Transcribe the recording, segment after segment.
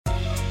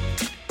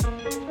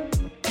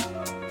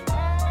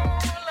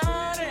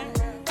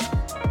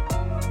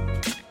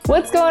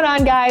What's going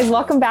on, guys?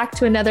 Welcome back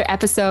to another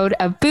episode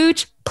of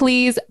Booch,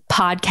 Please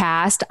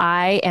podcast.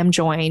 I am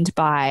joined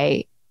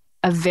by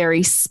a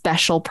very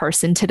special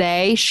person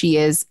today. She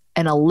is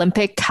an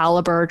Olympic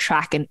caliber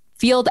track and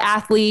field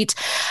athlete.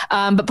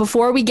 But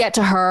before we get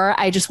to her,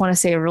 I just want to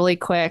say really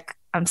quick,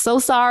 I'm so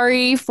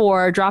sorry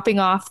for dropping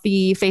off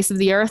the face of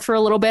the earth for a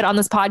little bit on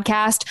this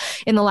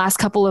podcast in the last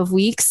couple of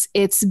weeks.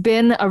 It's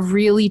been a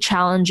really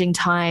challenging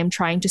time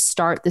trying to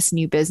start this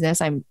new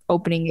business. I'm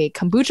opening a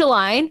kombucha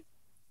line.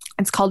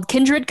 It's called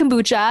Kindred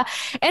Kombucha,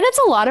 and it's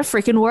a lot of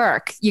freaking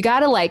work. You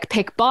got to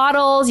pick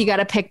bottles. You got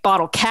to pick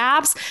bottle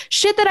caps,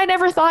 shit that I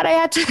never thought I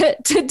had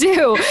to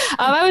do.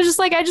 I was just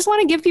like, I just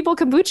want to give people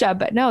kombucha,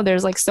 but no,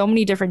 there's so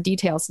many different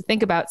details to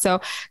think about.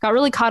 So got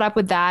really caught up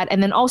with that.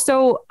 And then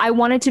also I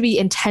wanted to be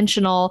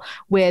intentional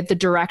with the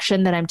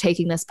direction that I'm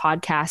taking this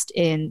podcast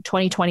in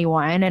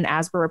 2021. And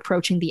as we're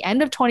approaching the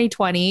end of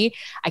 2020,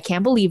 I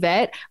can't believe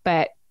it,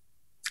 but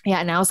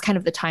yeah, now is kind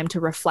of the time to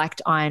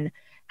reflect on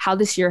how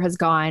this year has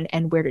gone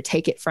and where to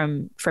take it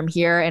from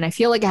here. And I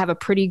feel like I have a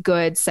pretty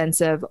good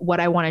sense of what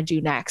I want to do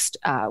next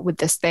with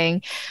this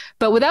thing.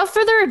 But without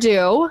further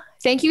ado,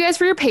 thank you guys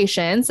for your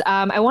patience.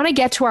 I want to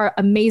get to our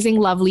amazing,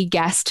 lovely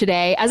guest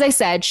today. As I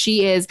said,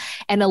 she is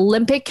an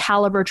Olympic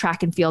caliber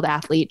track and field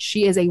athlete.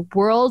 She is a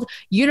World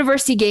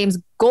University Games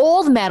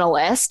gold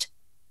medalist.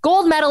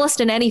 Gold medalist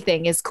in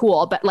anything is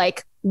cool, but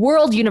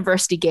World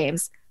University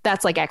Games,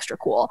 that's extra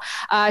cool.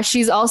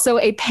 She's also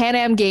a Pan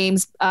Am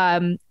Games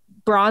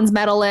bronze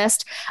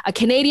medalist, a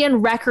Canadian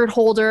record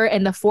holder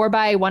in the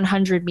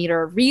 4x100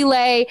 meter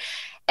relay.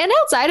 And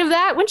outside of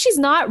that, when she's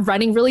not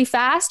running really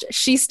fast,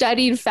 she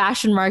studied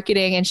fashion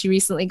marketing and she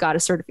recently got a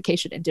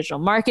certification in digital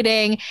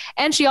marketing.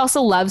 And she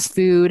also loves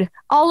food.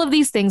 All of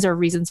these things are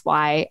reasons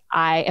why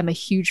I am a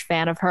huge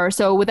fan of her.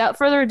 So without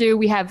further ado,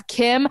 we have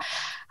Kim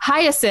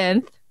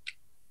Hyacinthe.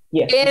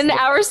 Yes, in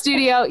our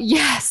studio.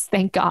 Yes,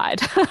 thank God.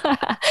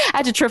 I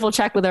had to triple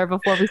check with her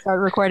before we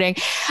started recording.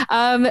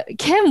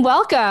 Kim,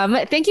 welcome.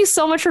 Thank you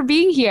so much for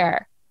being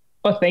here.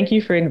 Well, thank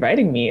you for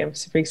inviting me. I'm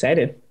super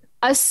excited.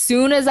 As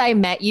soon as I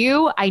met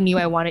you, I knew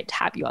I wanted to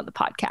have you on the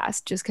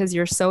podcast just because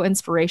you're so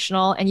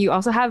inspirational. And you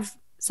also have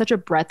such a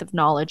breadth of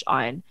knowledge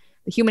on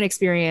the human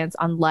experience,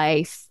 on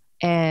life.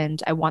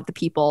 And I want the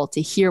people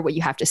to hear what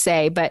you have to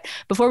say. But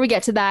before we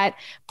get to that,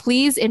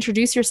 please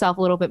introduce yourself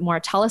a little bit more.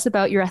 Tell us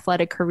about your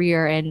athletic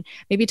career and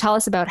maybe tell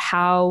us about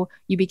how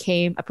you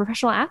became a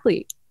professional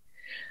athlete.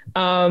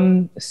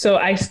 So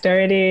I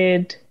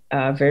started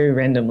very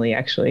randomly,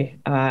 actually.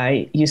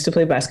 I used to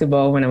play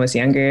basketball when I was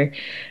younger.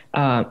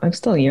 I'm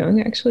still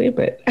young, actually,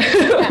 but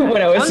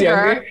when I was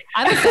younger.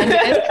 I'm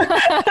offended.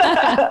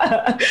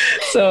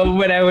 So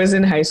when I was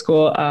in high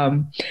school,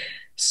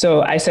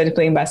 so I started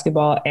playing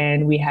basketball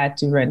and we had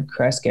to run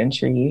cross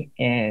country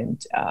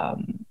and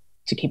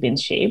to keep in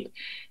shape.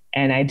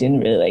 And I didn't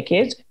really like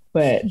it,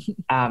 but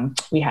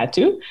we had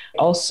to.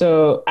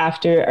 Also,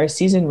 after our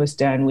season was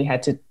done, we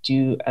had to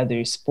do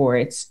other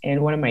sports.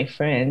 And one of my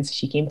friends,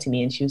 she came to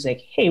me and she was like,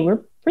 hey, we're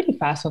pretty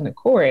fast on the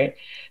court.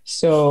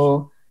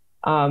 So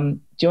do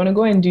you want to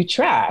go and do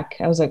track?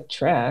 I was like,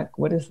 track?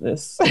 What is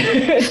this?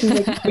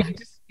 She's like,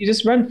 you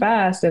just run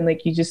fast and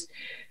you just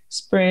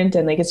sprint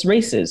and it's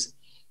races.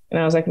 And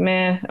I was like,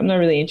 man, I'm not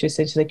really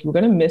interested. She's like, we're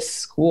going to miss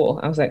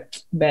school. I was like,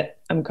 bet,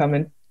 I'm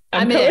coming.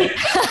 I'm in.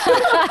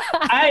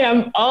 I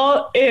am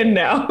all in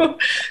now.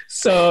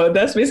 So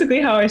that's basically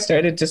how I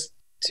started, just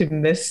to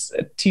miss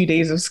 2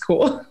 days of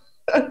school.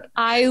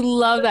 I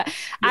love that. Yeah.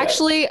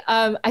 Actually,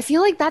 I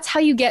feel like that's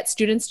how you get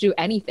students to do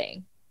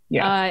anything.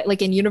 Yeah.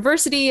 In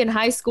university and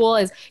high school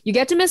is you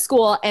get to miss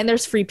school and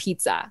there's free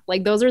pizza.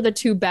 Those are the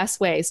two best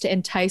ways to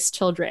entice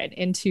children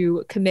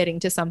into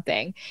committing to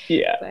something.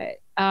 Yeah. But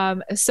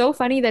so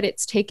funny that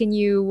it's taken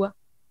you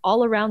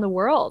all around the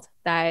world,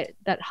 that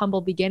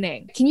humble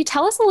beginning. Can you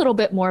tell us a little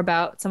bit more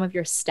about some of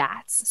your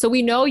stats? So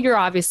we know you're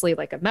obviously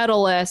a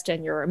medalist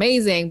and you're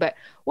amazing, but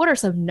what are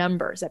some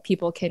numbers that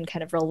people can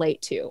kind of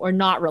relate to or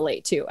not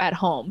relate to at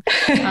home?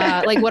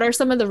 What are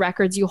some of the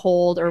records you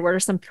hold, or what are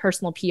some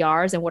personal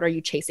PRs, and what are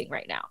you chasing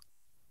right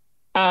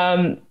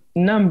now?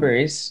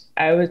 Numbers,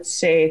 I would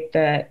say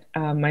that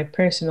my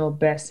personal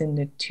best in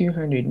the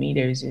 200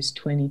 meters is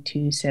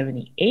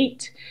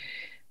 22:78.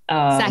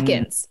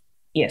 Seconds.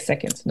 Yeah,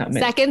 seconds, not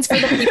minutes. Seconds for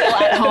the people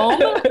at home.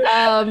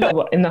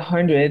 Well, in the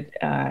 100,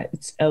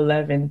 it's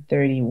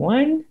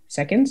 11:31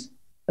 seconds,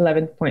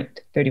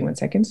 11.31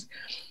 seconds.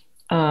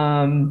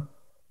 And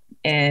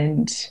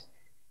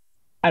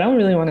I don't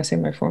really want to say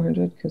my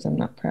 400 because I'm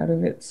not proud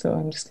of it, so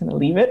I'm just going to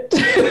leave it.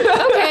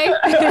 Okay.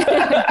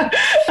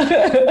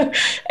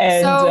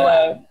 And,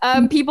 so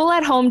people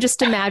at home,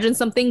 just imagine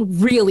something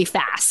really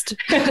fast.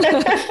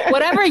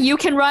 Whatever you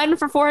can run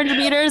for 400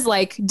 meters,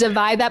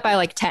 divide that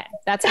by 10.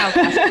 That's how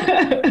fast.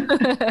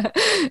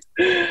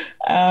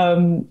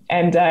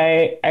 And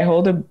I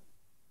hold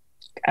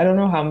I don't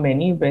know how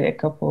many, but a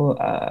couple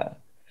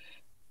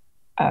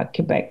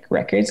Quebec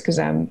records, because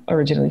I'm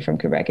originally from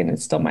Quebec and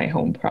it's still my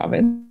home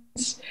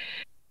province.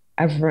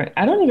 I've run,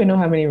 I don't even know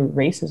how many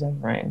races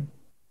I've run.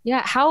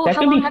 Yeah. How That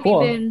could long be have you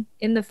cool. been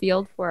in the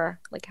field for?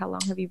 Like, how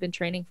long have you been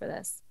training for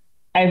this?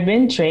 I've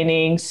been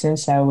training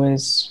since I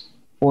was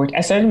 14.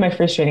 I started my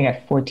first training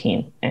at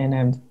 14 and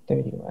I'm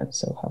 31.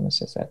 So how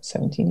much is that?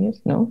 17 years?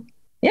 No?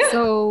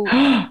 So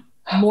Yeah.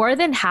 more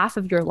than half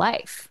of your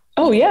life.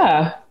 Oh,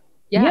 yeah.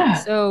 Yeah. Yeah.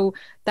 So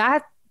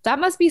that that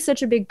must be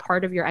such a big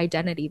part of your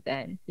identity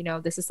then. You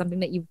know, this is something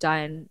that you've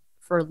done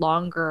for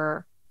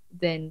longer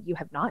than you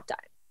have not done.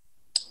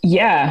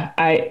 Yeah.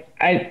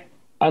 I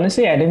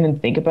honestly, I didn't even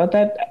think about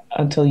that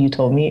until you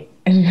told me.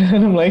 And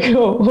I'm like,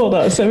 oh, hold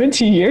on,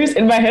 17 years?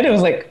 In my head, it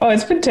was like, oh,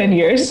 it's been 10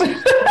 years.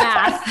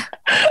 Math.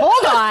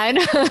 Hold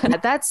on.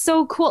 That's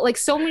so cool. Like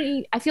so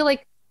many, I feel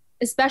like,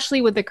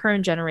 especially with the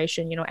current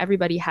generation, you know,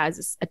 everybody has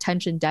this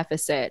attention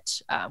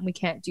deficit. We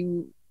can't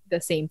do the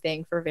same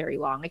thing for very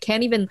long. I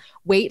can't even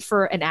wait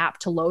for an app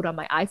to load on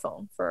my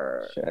iPhone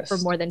for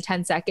Just, more than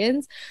 10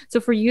 seconds. So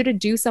for you to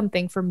do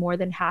something for more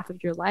than half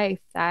of your life,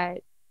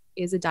 that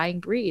is a dying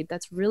breed.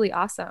 That's really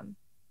awesome.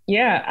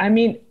 yeah. I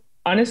mean,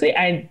 honestly,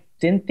 I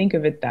didn't think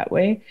of it that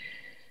way.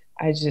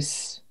 I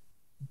just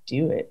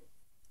do it.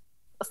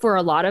 For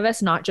a lot of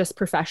us, not just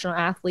professional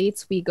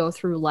athletes, we go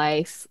through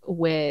life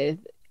with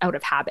out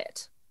of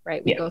habit,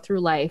 right? We Yeah. go through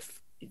life.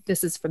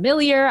 This is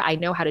familiar. I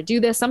know how to do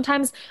this.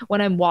 Sometimes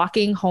when I'm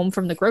walking home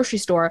from the grocery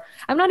store,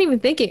 I'm not even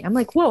thinking. I'm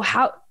like, whoa,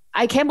 how?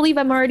 I can't believe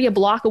I'm already a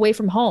block away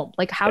from home.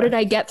 Like, how Yeah. did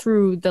I get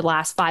through the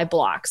last 5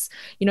 blocks?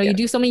 You know, you Yeah.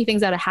 do so many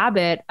things out of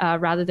habit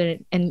rather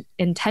than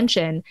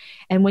intention.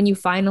 And when you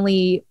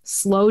finally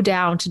slow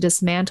down to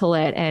dismantle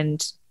it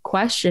and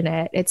question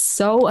it, it's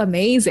so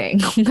amazing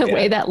the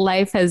way Yeah. that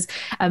life has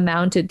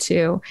amounted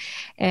to.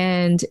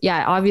 And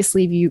yeah,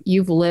 obviously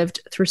you've lived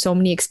through so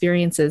many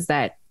experiences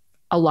that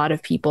a lot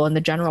of people in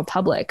the general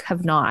public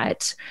have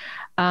not.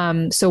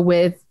 So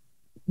with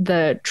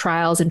the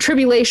trials and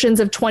tribulations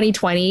of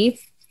 2020,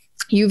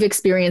 you've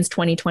experienced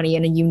 2020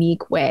 in a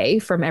unique way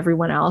from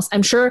everyone else.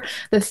 I'm sure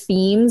the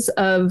themes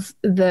of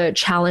the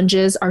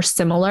challenges are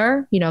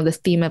similar, you know, the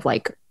theme of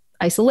like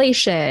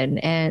isolation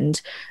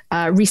and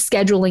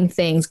rescheduling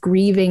things,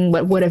 grieving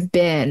what would have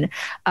been.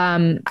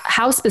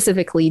 How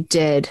specifically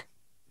did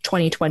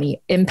 2020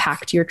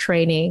 impact your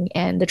training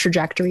and the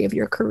trajectory of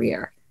your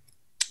career?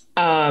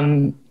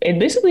 It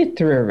basically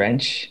threw a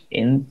wrench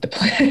in the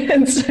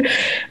plans.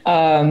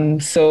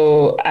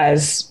 So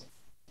as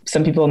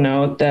some people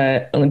know,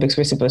 the Olympics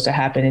were supposed to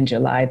happen in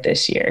July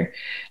this year,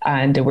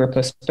 and they were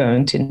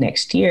postponed to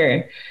next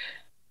year.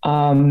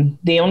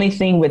 The only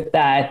thing with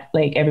that,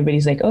 like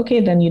everybody's like, okay,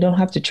 then you don't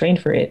have to train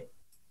for it.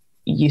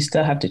 You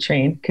still have to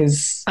train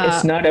because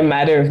it's Uh, not a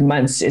matter of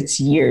months, it's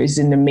years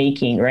in the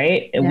making,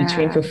 right? And we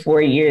trained yeah. for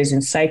 4 years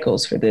in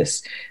cycles for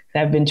this.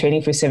 I've been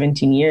training for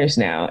 17 years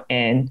now.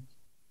 And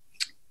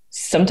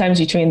sometimes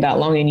you train that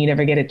long and you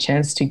never get a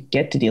chance to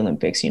get to the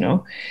Olympics, you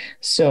know?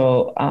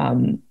 So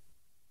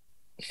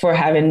for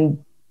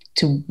having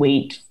to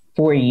wait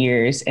 4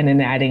 years and then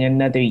adding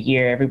another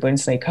year,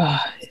 everyone's like, oh,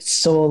 it's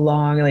so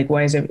long. Like,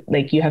 why is it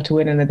like you have to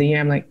wait another year?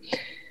 I'm like,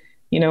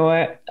 you know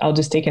what? I'll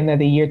just take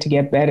another year to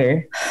get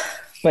better.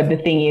 But the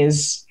thing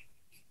is,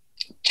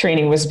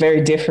 training was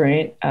very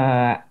different.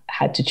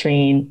 Had to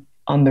train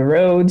on the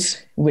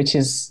roads, which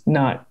is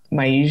not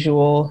my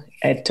usual.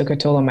 It took a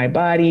toll on my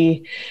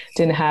body.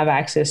 Didn't have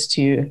access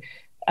to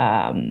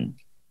um,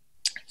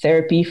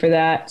 therapy for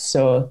that,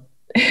 so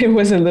it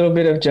was a little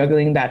bit of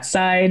juggling that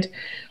side.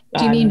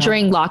 Do you mean Not,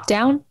 during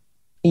lockdown?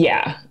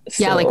 yeah.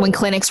 Yeah, like when So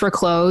clinics were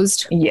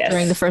closed during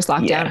the yes, first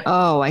lockdown. yeah,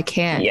 Oh, I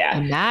can't yeah.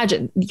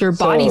 imagine. Your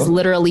body's So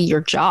literally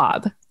your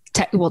job.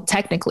 Well,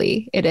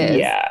 technically it is.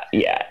 yeah,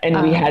 yeah.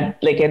 And we Um, had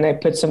like, and I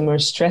put some more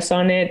stress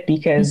on it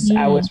because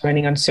I mhm. was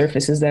running on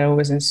surfaces that I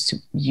wasn't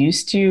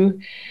used to.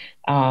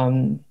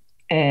 Um,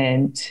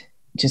 and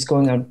just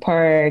going on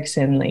parks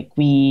and like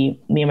me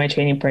and my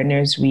training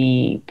partners,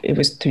 it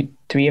was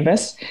three of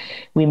us.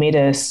 We made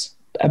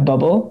a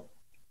bubble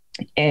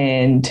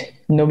and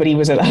nobody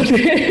was allowed,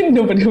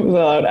 nobody was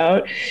allowed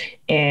out.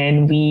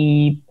 And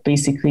we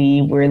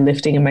basically were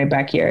lifting in my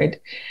backyard.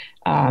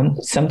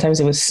 Sometimes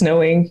it was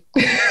snowing.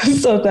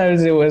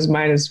 Sometimes it was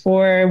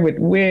 -4 with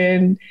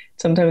wind.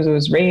 Sometimes it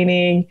was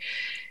raining.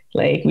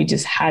 Like we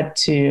just had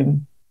to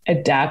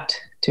adapt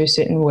to a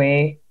certain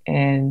way.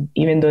 And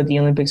even though the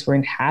Olympics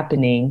weren't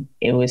happening,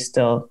 it was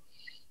still,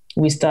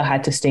 we still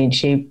had to stay in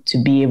shape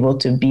to be able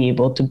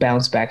to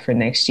bounce back for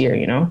next year,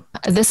 you know?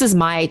 This is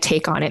my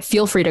take on it.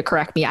 Feel free to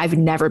correct me. I've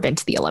never been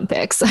to the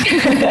Olympics,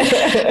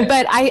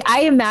 but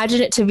I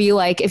imagine it to be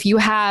like if you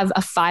have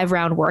a 5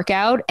 round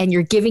workout and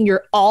you're giving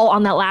your all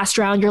on that last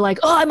round, you're like,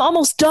 oh, I'm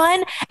almost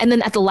done. And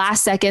then at the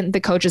last second, the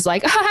coach is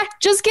like,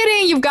 just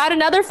kidding. You've got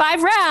another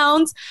 5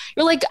 rounds.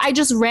 You're like, I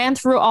just ran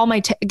through all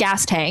my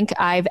gas tank.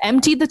 I've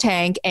emptied the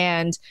tank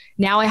and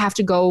now I have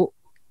to go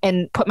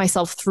and put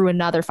myself through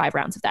another 5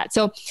 rounds of that.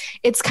 So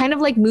it's kind of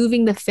like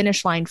moving the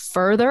finish line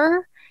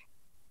further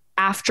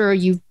after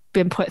you've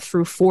been put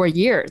through 4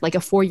 years, like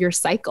a 4 year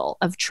cycle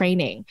of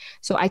training.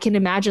 So I can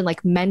imagine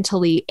like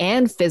mentally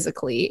and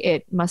physically,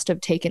 it must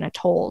have taken a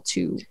toll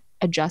to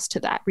adjust to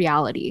that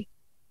reality.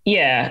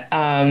 Yeah.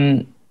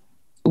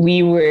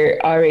 we were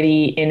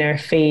already in our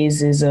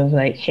phases of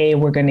like, hey,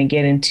 we're going to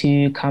get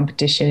into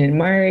competition in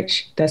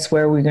March. That's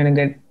where we're going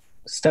to get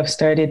stuff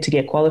started to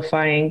get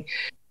qualifying.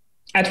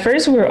 At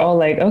first, we were all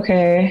like,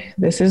 okay,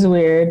 this is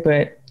weird,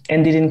 but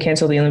and they didn't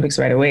cancel the Olympics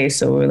right away.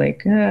 So we're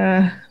like,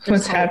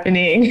 what's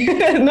happening?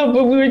 No,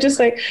 but we were just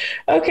like,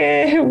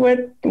 okay,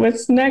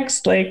 what's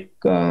next? Like,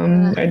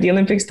 are the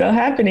Olympics still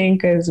happening?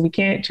 Because we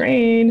can't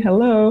train.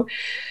 Hello.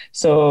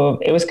 So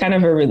it was kind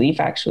of a relief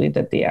actually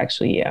that they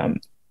actually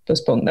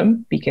postponed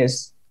them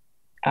because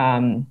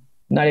not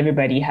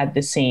everybody had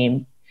the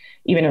same,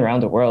 even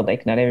around the world,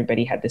 like not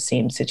everybody had the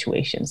same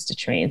situations to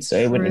train. So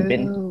it would have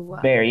been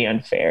very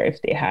unfair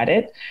if they had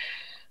it.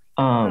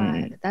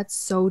 God, that's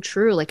so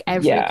true. Like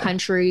every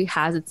country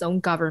has its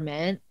own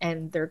government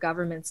and their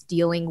government's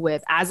dealing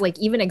with, as like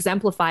even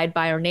exemplified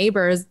by our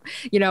neighbors,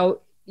 you know,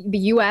 the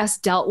US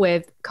dealt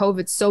with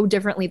COVID so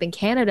differently than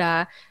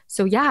Canada.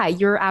 So yeah,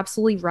 you're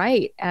absolutely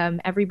right.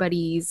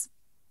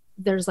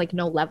 There's like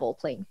no level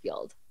playing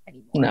field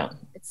anymore. No.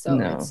 It's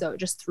so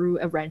just threw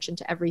a wrench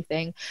into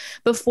everything.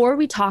 Before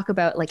we talk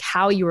about like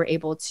how you were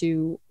able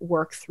to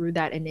work through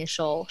that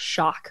initial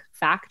shock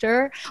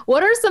factor,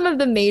 what are some of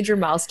the major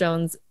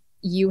milestones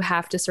you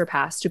have to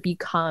surpass to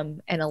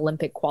become an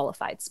Olympic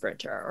qualified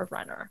sprinter or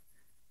runner?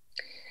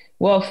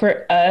 Well,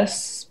 for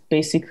us,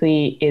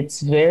 basically,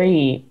 it's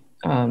very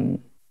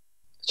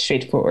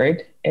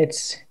straightforward.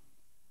 It's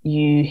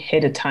you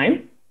hit a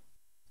time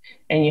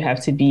and you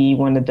have to be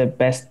one of the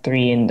best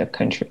three in the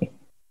country.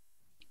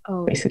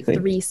 Oh, basically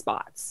 3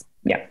 spots.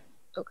 Yeah.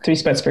 Okay. 3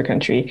 spots per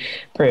country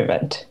per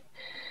event.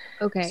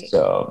 Okay.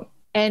 So,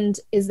 and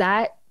is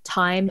that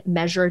time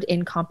measured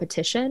in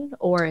competition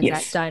or is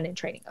that done in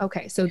training?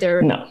 Okay. So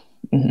no,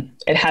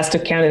 it has to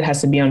count. It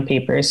has to be on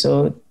paper.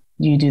 So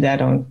you do that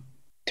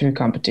through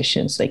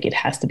competitions. Like it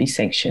has to be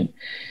sanctioned.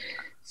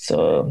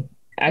 So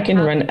I can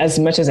run as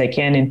much as I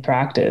can in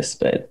practice,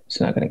 but it's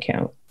not going to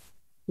count.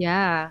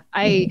 Yeah.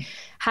 I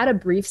had a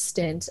brief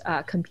stint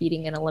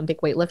competing in Olympic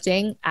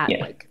weightlifting at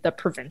like the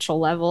provincial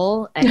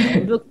level.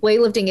 And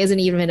weightlifting isn't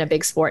even a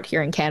big sport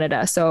here in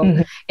Canada.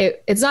 So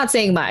it's not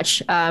saying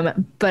much.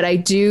 But I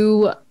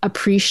do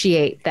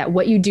appreciate that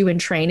what you do in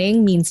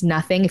training means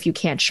nothing if you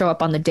can't show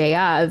up on the day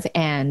of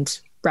and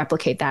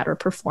replicate that or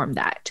perform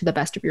that to the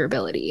best of your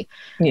ability.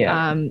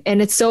 Yeah.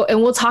 And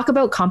we'll talk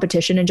about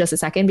competition in just a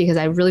second, because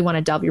I really want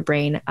to delve your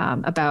brain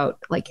about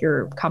like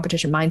your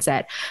competition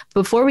mindset.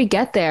 Before we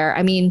get there,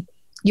 I mean,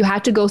 you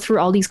had to go through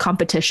all these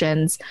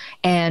competitions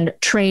and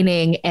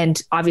training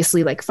and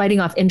obviously like fighting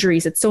off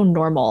injuries. It's so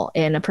normal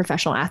in a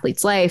professional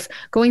athlete's life,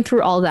 going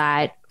through all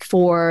that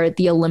for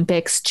the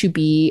Olympics to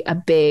be a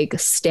big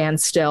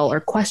standstill or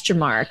question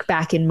mark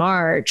back in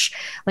March.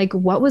 Like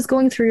what was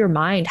going through your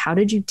mind? How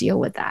did you deal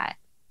with that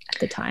at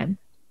the time?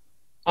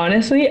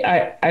 Honestly,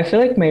 I feel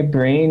like my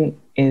brain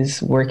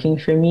is working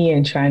for me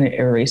and trying to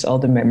erase all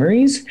the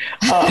memories.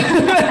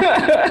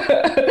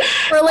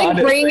 We're like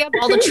bringing up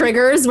all the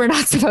triggers we're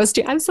not supposed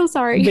to. I'm so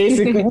sorry.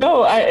 Basically,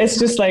 no, it's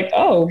just like,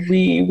 oh,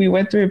 we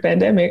went through a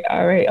pandemic.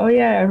 All right. Oh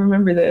yeah, I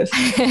remember this.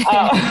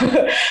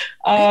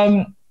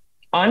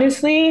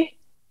 Honestly,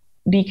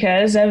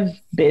 because I've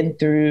been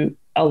through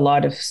a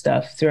lot of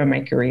stuff throughout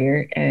my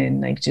career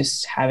and like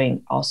just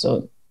having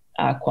also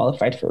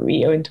qualified for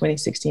Rio in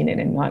 2016 and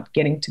then not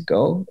getting to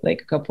go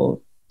like a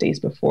couple days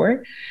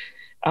before,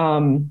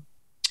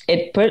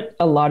 it put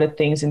a lot of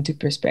things into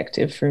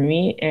perspective for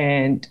me.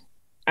 And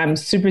I'm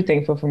super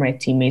thankful for my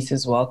teammates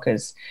as well,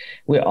 because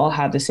we all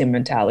have the same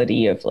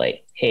mentality of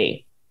like,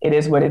 hey, it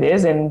is what it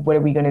is. And what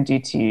are we going to do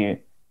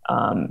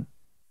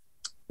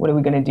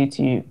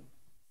to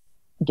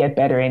get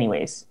better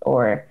anyways?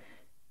 Or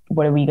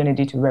what are we going to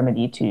do to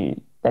remedy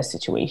to that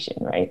situation,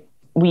 right?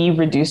 We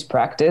reduced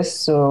practice.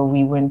 So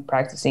we weren't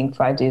practicing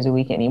 5 days a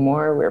week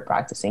anymore. We were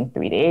practicing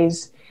 3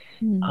 days.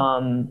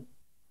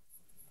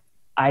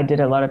 I did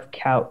a lot of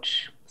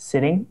couch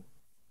sitting,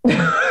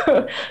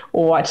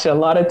 watched a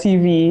lot of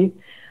TV,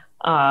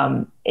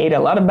 ate a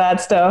lot of bad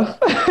stuff.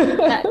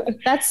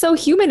 That's so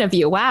human of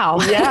you. Wow.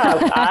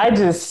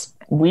 Yeah,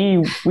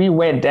 we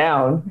went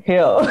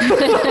downhill,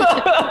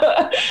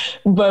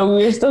 but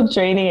we were still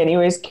training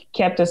anyways,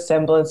 kept a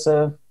semblance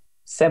of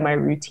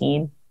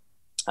semi-routine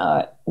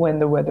when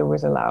the weather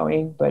was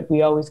allowing, but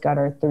we always got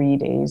our 3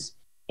 days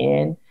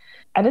in.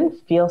 I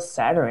didn't feel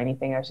sad or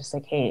anything. I was just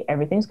like, hey,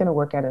 everything's going to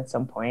work out at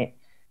some point.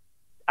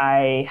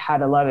 I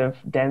had a lot of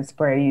dance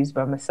parties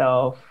by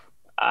myself.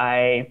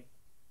 I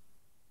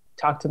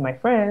talked to my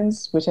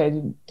friends, which I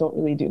don't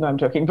really do. No, I'm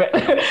joking, but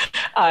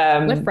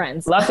with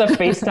friends, lots of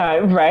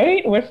FaceTime,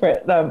 right? With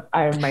friends.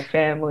 I have my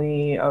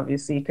family,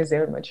 obviously, because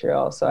they're in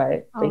Montreal, so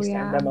I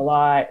FaceTime them a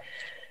lot.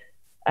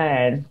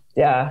 And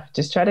yeah,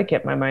 just try to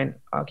get my mind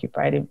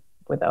occupied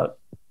without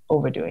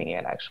overdoing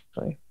it,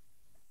 actually.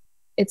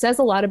 It says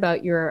a lot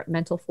about your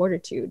mental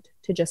fortitude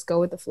to just go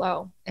with the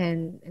flow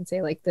and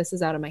say like, this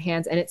is out of my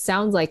hands. And it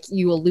sounds like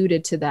you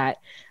alluded to that,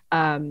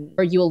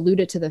 or you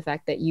alluded to the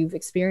fact that you've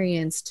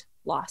experienced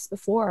loss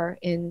before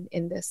in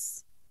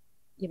this,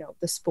 you know,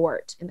 the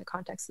sport, in the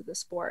context of the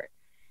sport.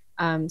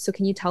 So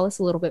can you tell us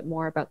a little bit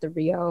more about the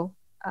Rio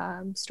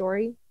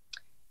story?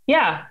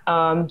 Yeah.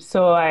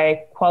 So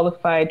I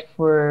qualified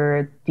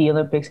for the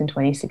Olympics in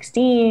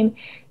 2016.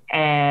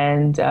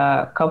 And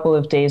a couple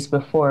of days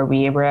before,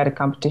 we were at a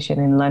competition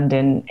in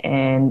London,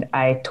 and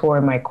I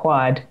tore my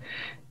quad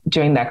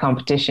during that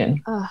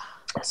competition.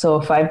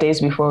 So 5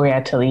 days before we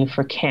had to leave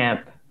for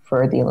camp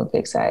for the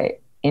Olympics, I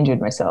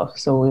injured myself.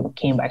 So we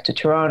came back to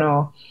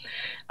Toronto,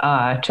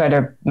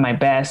 tried my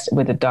best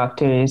with the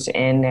doctors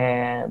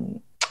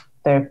and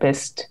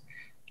therapist,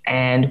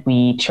 and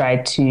we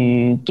tried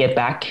to get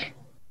back.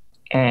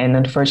 And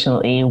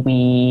unfortunately,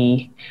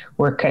 we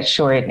were cut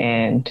short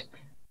and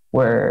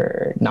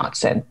were not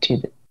sent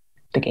to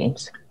the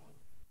games.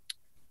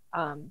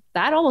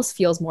 That almost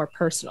feels more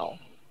personal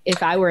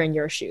if I were in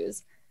your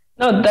shoes.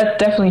 No, that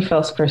definitely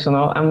feels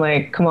personal. I'm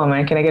like, come on,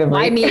 man, can I get a break?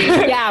 Why me?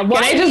 Yeah,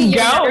 why can I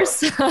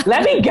just go?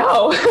 Let me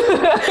go.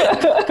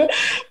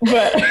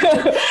 But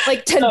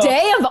like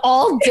today of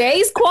all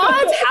days,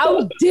 quads?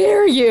 How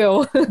dare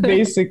you?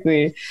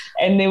 Basically.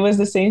 And it was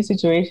the same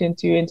situation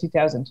too in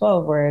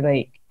 2012 where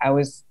like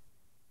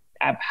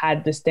I've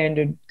had the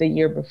standard the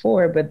year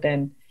before, but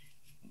then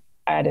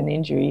I had an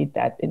injury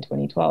that in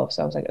 2012.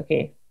 So I was like,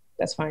 okay,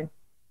 that's fine.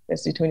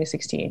 Let's do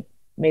 2016.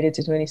 Made it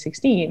to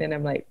 2016. And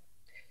I'm like,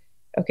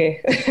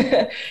 okay,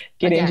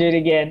 get injured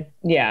again.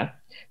 Yeah.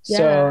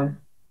 So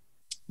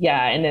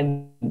yeah. And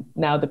then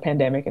now the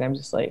pandemic and I'm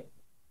just like,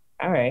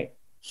 all right,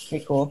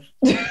 pretty cool.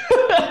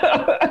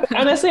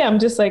 Honestly, I'm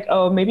just like,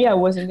 oh, maybe I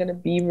wasn't going to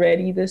be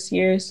ready this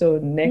year. So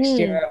next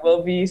year I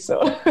will be.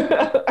 So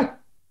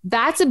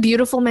that's a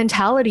beautiful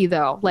mentality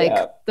though. Like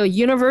the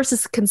universe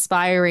is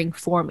conspiring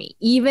for me,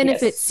 even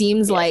if it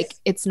seems like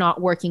it's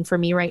not working for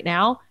me right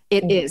now,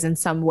 it is in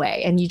some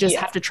way. And you just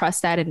have to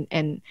trust that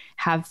and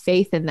have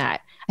faith in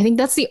that. I think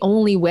that's the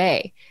only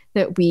way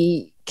that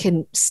we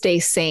can stay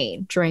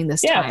sane during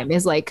this time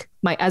is like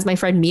as my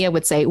friend Mia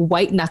would say,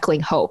 white knuckling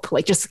hope,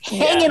 like just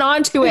hanging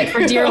on to it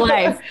for dear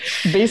life.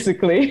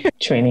 Basically.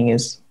 Training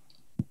is,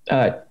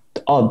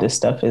 all this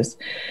stuff is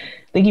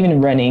like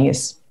even running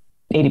is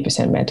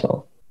 80%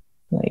 mental.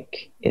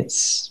 Like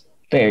it's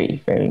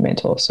very, very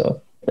mental.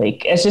 So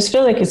like, I just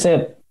feel like it's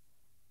a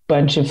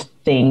bunch of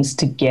things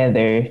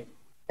together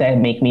that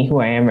make me who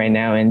I am right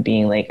now and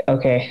being like,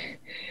 okay,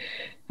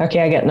 I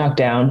got knocked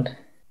down.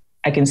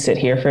 I can sit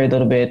here for a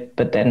little bit,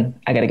 but then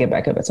I got to get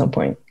back up at some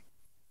point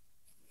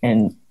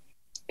and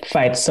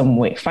find some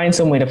way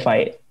to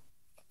fight.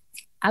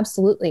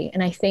 Absolutely.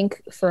 And I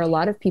think for a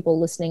lot of people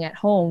listening at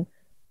home,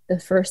 the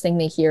first thing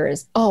they hear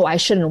is, oh, I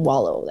shouldn't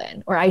wallow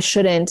then, or I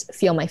shouldn't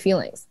feel my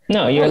feelings.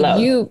 No, you're allowed.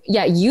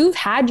 You've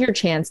had your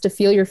chance to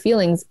feel your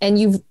feelings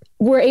and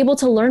were able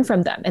to learn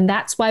from them. And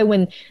that's why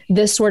when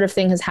this sort of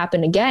thing has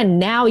happened again,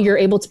 now you're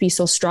able to be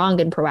so strong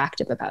and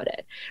proactive about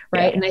it.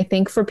 Right. Yeah. And I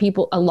think for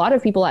people, a lot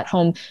of people at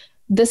home,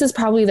 this is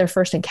probably their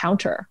first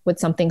encounter with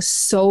something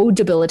so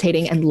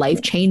debilitating and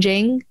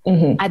life-changing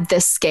at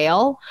this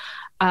scale.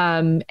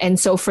 And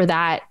so for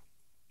that,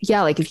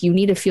 like if you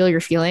need to feel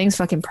your feelings,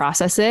 fucking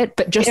process it,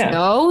 but just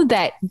know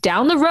that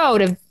down the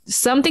road, if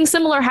something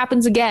similar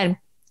happens again,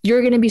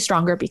 you're going to be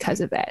stronger because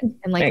of it.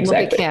 And like, look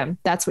at Kim,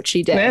 that's what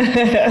she did.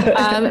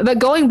 But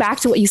going back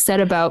to what you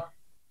said about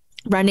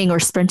running or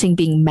sprinting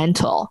being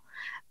mental,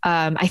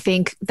 I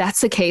think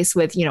that's the case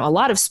with, a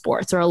lot of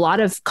sports or a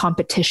lot of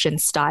competition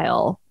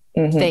style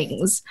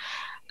things.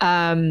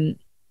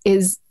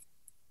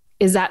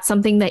 Is that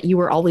something that you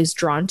were always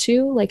drawn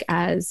to, like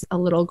as a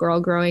little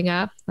girl growing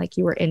up, like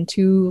you were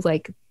into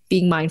like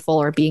being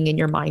mindful or being in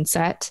your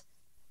mindset?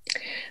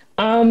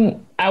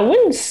 I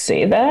wouldn't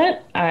say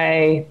that.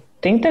 I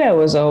think that I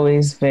was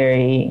always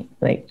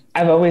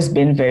I've always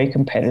been very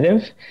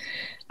competitive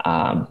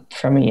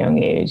from a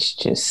young age,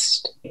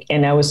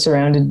 and I was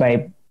surrounded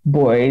by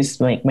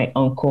boys, like my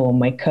uncle,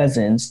 my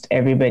cousins,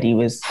 everybody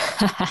was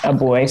a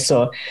boy.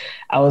 So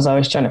I was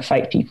always trying to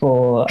fight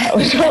people. I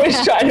was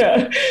always trying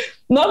to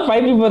not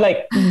fight people,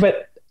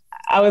 but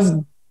I was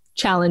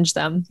challenge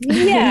them.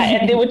 Yeah.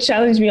 And they would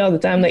challenge me all the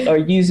time, or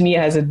use me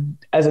as a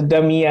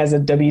dummy, as a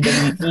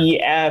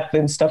WWEF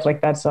and stuff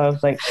like that. So I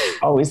was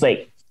always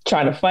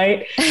trying to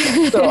fight.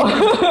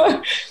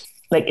 So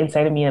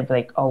inside of me, of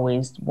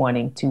always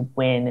wanting to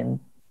win and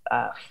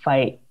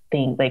fight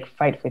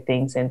for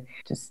things and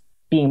just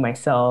being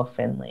myself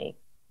and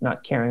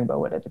not caring about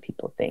what other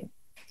people think.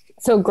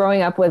 So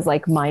growing up was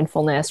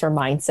mindfulness or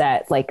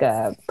mindset,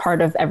 a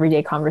part of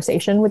everyday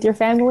conversation with your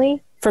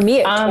family? For me,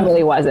 it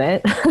totally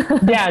wasn't.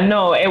 Yeah,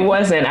 no, it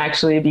wasn't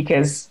actually,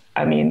 because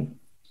I'm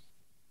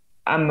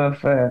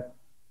of a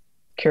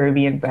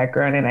Caribbean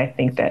background. And I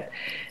think that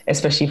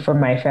especially for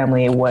my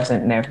family, it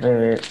wasn't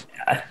never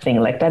a thing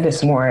like that.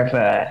 It's more of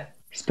a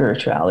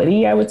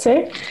spirituality, I would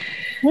say.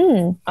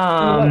 In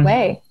what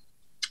way?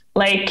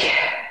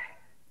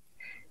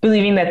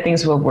 Believing that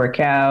things will work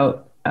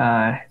out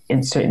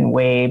in certain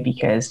way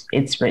because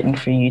it's written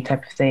for you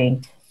type of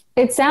thing.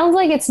 It sounds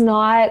like it's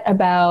not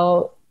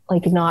about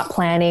not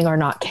planning or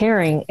not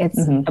caring. It's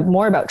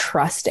more about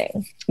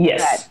trusting.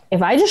 Yes. That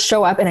if I just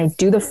show up and I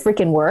do the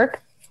freaking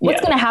work, what's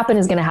going to happen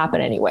is going to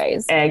happen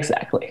anyways.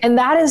 Exactly. And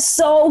that is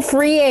so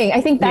freeing.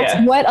 I think that's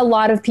what a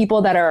lot of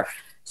people that are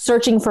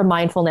searching for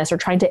mindfulness or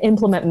trying to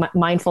implement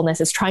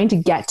mindfulness is trying to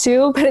get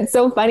to. But it's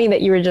so funny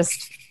that you were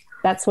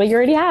that's what you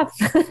already have.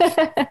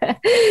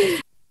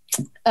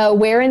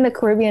 Where in the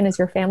Caribbean is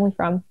your family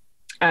from?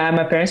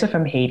 My parents are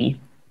from Haiti.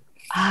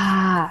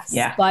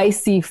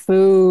 Spicy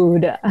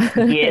food.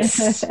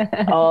 Yes.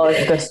 All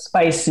the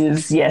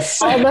spices.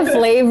 Yes. All the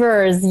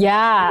flavors.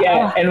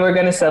 Yeah. And we're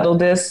going to settle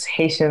this.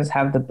 Haitians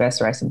have the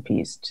best rice and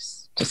peas.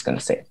 Just going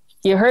to say it.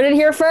 You heard it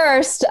here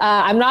first.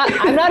 I'm not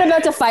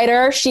about to fight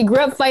her. She grew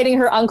up fighting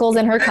her uncles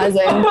and her cousins.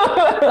 So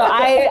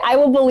I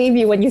will believe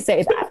you when you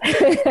say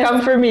that.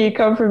 Come for me.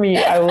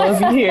 I will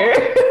be here.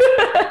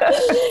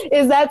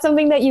 Is that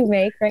something that you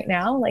make right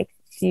now? Like,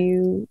 do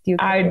you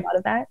cook a lot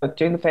of that? But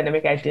during the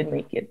pandemic, I did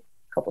make it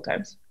a couple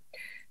times.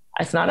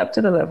 It's not up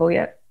to the level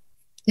yet.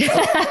 It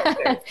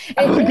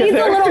needs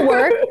a little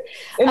work.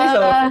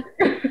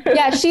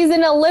 She's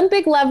an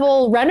Olympic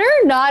level runner,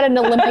 not an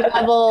Olympic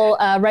level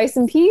rice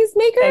and peas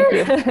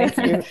maker. Thank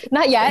you.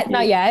 Not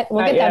yet.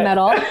 We'll get that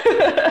medal.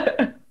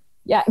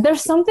 Yeah,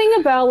 there's something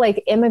about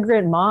like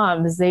immigrant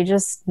moms. They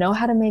just know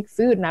how to make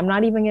food, and I'm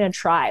not even going to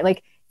try.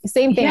 Like,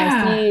 same thing.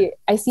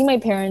 I see my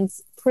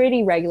parents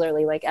pretty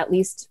regularly, like at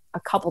least a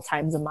couple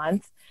times a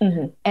month.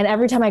 Mm-hmm. And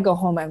every time I go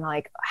home, I'm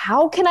like,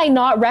 how can I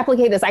not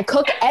replicate this? I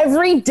cook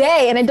every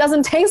day and it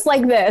doesn't taste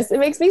like this. It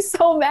makes me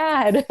so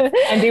mad.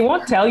 And they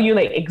won't tell you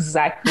like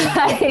exactly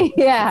what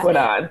to put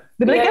on.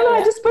 They're like, oh,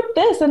 I just put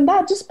this and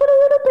that. Just put a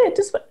little bit.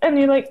 And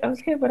you're like,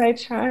 okay, but I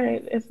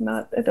tried. It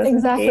doesn't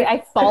exactly. taste.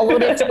 I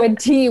followed it to a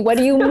T. What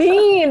do you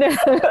mean?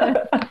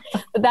 But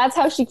that's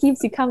how she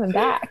keeps you coming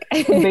back.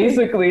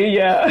 Basically,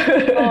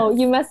 yeah. Oh,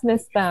 you must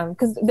miss them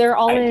because they're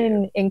all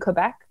in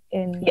Quebec.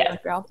 In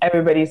Montreal.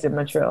 Everybody's in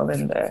Montreal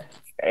in the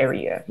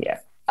area. Yeah.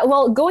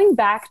 Well, going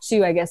back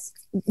to, I guess,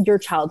 your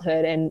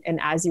childhood and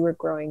as you were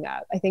growing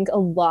up, I think a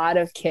lot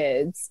of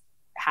kids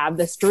have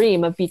this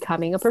dream of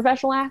becoming a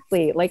professional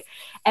athlete. Like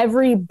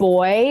every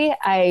boy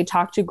I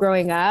talked to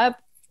growing up,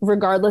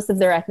 regardless of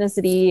their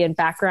ethnicity and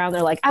background,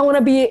 they're like, I want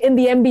to be in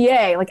the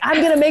NBA. Like,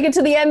 I'm going to make it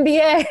to the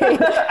NBA.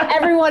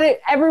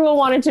 Everyone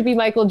wanted to be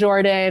Michael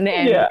Jordan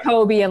and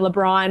Kobe and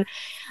LeBron.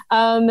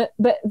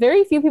 But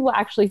very few people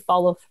actually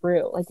follow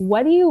through. Like,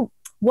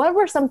 what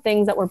were some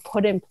things that were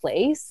put in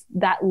place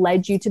that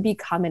led you to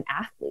become an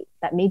athlete,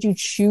 that made you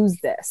choose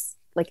this,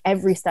 like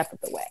every step of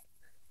the way?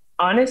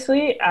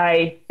 Honestly,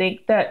 I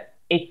think that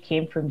it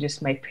came from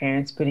just my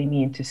parents putting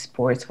me into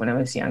sports when I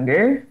was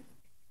younger.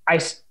 I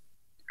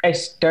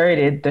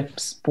started the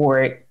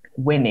sport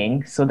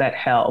winning, so that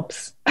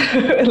helps.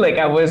 Like,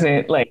 I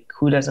wasn't like,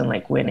 who doesn't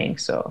like winning?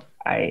 So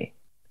I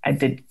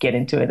did get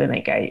into it, and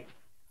like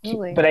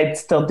Really? But I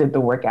still did the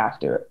work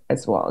after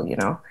as well, you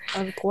know?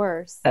 Of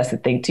course. That's the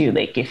thing too.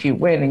 Like if you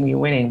win and you're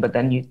winning, but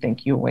then you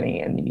think you're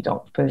winning and you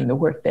don't put in the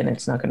work, then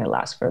it's not going to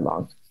last for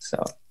long.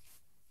 So.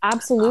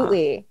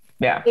 Absolutely.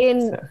 Yeah.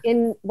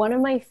 In one of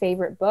my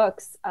favorite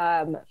books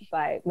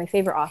by my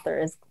favorite author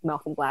is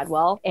Malcolm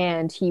Gladwell.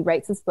 And he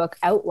writes this book,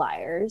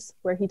 Outliers,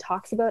 where he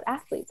talks about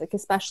athletes, like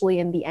especially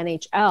in the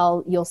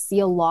NHL, you'll see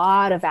a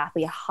lot of a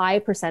high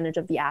percentage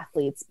of the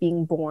athletes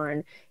being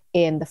born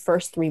in the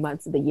first 3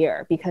 months of the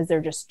year because they're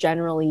just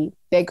generally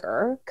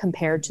bigger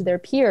compared to their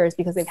peers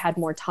because they've had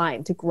more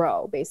time to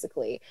grow,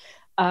 basically.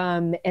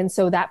 And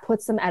so that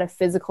puts them at a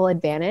physical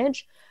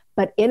advantage.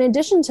 But in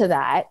addition to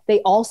that,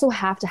 they also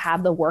have to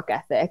have the work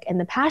ethic and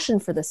the passion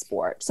for the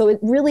sport. So it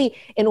really,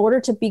 in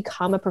order to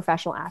become a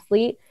professional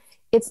athlete,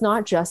 it's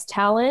not just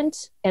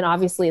talent. And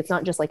obviously it's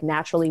not just like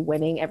naturally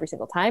winning every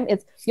single time.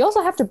 You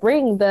also have to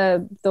bring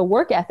the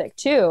work ethic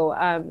too.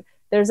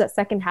 There's that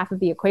second half of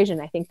the equation.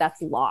 I think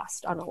that's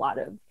lost on a lot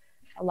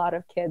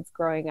of kids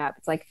growing up.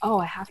 It's like, oh,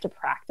 I have to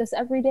practice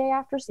every day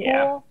after school.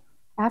 Yeah.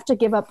 I have to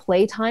give up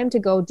playtime to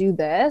go do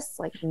this.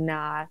 Like,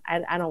 nah,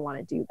 I don't want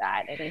to do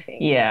that.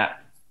 Anything. Yeah.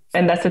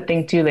 And that's the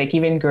thing too, like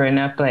even growing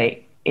up,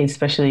 like,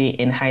 especially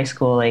in high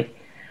school, like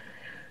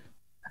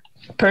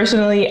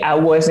personally, I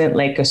wasn't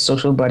like a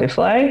social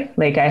butterfly.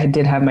 Like I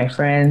did have my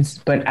friends,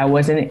 but I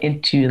wasn't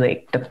into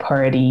like the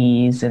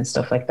parties and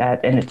stuff like that.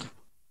 And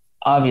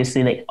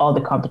obviously like all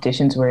the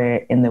competitions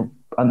were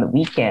on the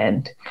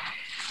weekend.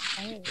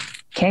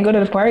 Can't go to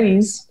the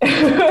parties,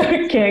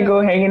 can't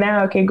go hanging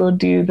out, can't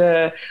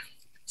go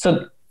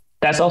so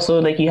that's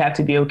also like, you have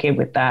to be okay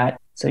with that.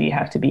 So you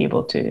have to be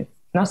able to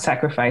not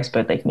sacrifice,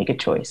 but like make a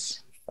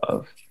choice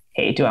of,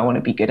 hey, do I want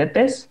to be good at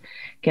this?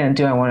 Do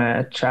I want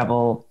to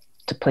travel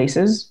to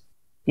places?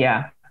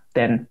 Yeah.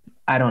 Then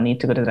I don't need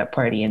to go to that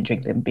party and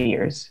drink them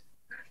beers.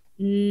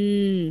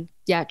 Yeah.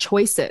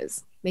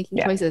 Making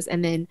choices.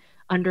 And then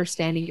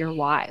understanding your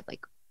why.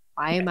 Like,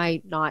 why am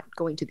I not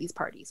going to these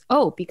parties?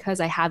 Oh,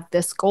 because I have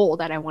this goal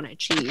that I want to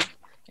achieve.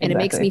 And It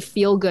makes me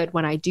feel good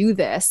when I do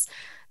this.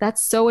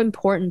 That's so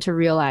important to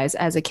realize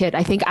as a kid.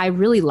 I think I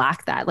really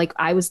lacked that. Like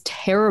I was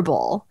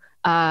terrible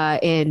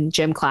in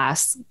gym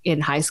class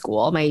in high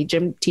school. My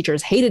gym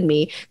teachers hated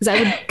me because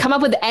I would come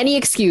up with any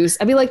excuse.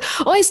 I'd be like,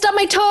 oh, I stubbed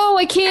my toe.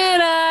 I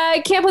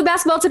can't play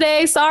basketball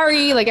today.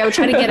 Sorry. Like I would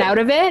try to get out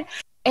of it.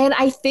 And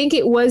I think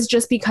it was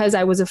just because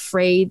I was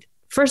afraid.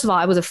 First of all,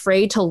 I was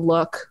afraid to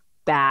look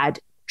bad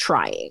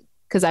trying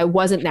because I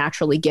wasn't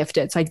naturally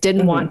gifted. So I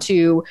didn't want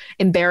to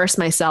embarrass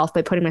myself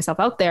by putting myself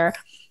out there.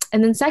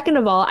 And then second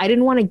of all, I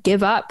didn't want to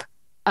give up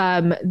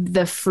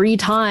the free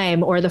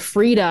time or the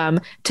freedom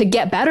to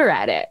get better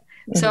at it.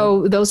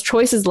 So those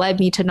choices led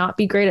me to not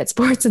be great at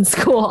sports in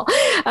school.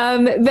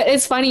 But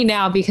it's funny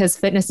now because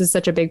fitness is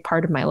such a big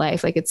part of my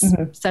life. Like it's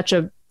such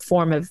a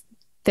form of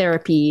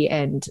therapy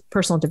and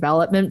personal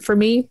development for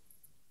me.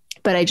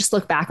 But I just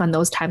look back on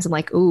those times. I'm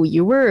like, ooh,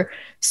 you were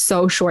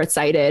so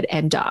short-sighted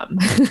and dumb.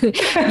 You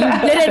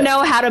didn't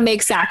know how to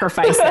make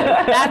sacrifices.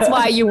 That's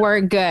why you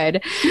weren't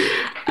good.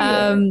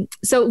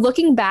 So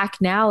looking back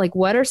now, like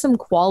what are some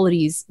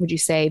qualities, would you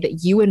say,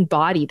 that you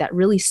embody that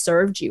really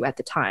served you at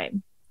the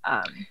time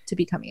to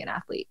becoming an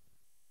athlete?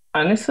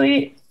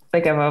 Honestly,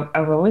 like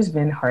I've always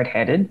been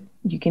hard-headed.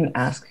 You can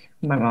ask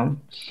my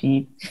mom.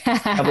 She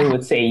probably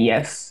would say,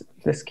 yes,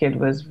 this kid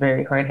was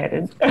very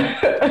hard-headed.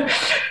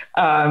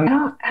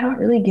 I don't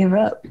really give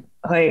up.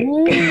 Like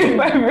if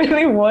I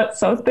really want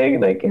something,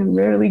 like I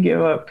rarely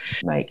give up.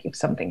 Like if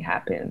something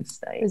happens,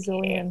 like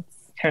resilience,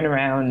 turn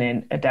around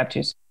and adapt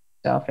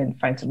yourself and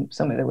find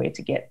some other way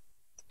to get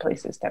to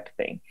places, type of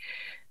thing.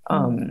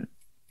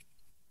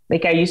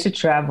 Like I used to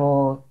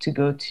travel to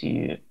go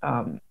to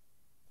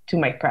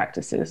my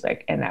practices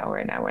like an hour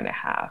and a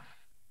half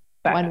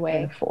back one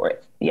way and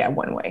forth. Yeah,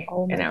 one way,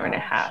 an hour and a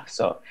half.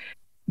 So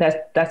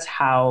that's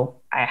how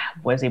I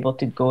was able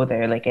to go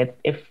there. Like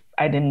if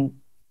I didn't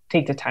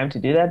take the time to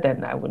do that,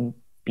 then I wouldn't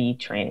be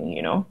training,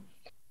 you know?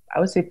 I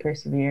would say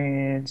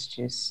perseverance,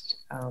 just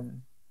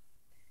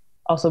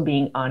also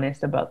being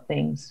honest about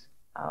things.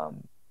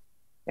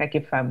 Like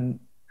if I'm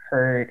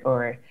hurt,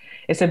 or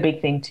it's a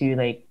big thing too,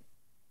 like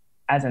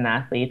as an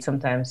athlete,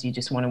 sometimes you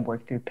just want to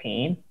work through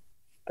pain,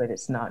 but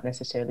it's not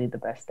necessarily the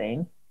best thing.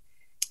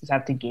 You just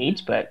have to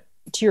gauge, but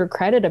to your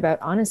credit about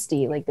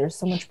honesty, like there's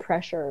so much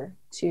pressure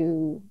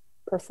to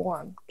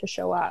perform, to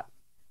show up.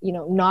 You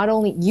know, not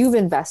only you've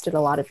invested a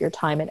lot of your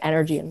time and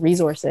energy and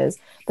resources,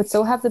 but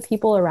so have the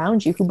people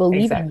around you who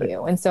believe in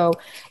you. And so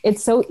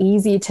it's so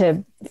easy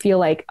to feel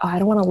like, oh, I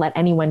don't want to let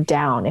anyone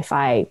down if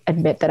I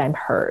admit that I'm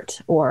hurt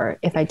or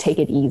if I take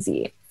it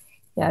easy.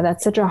 Yeah,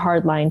 that's such a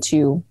hard line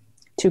to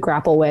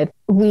grapple with.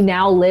 We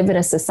now live in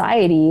a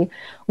society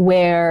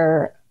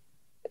where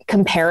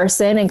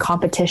comparison and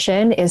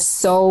competition is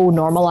so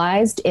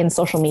normalized in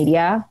social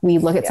media. We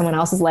look at someone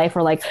else's life,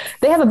 we're like,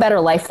 they have a better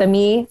life than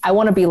me. I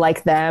want to be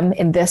like them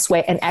in this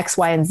way, in X,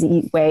 Y, and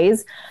Z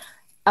ways.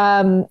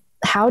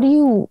 How do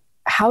you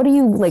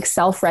like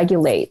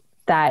self-regulate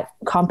that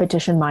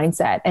competition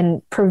mindset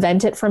and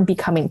prevent it from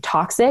becoming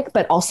toxic,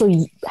 but also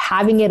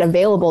having it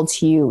available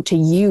to you to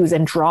use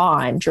and draw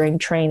on during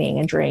training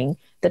and during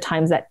the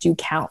times that do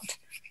count?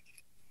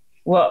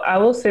 Well, I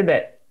will say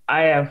that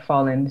I have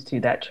fallen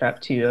into that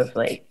trap too of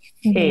like,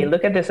 hey,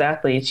 look at this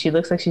athlete. She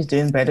looks like she's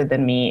doing better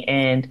than me,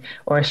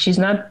 or she's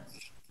not,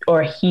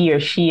 or he or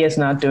she is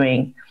not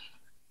doing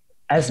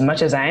as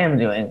much as I am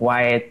doing.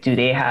 Why do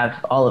they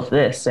have all of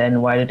this?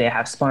 And why do they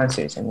have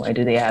sponsors? And why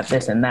do they have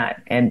this and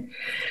that? And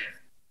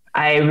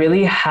I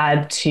really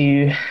had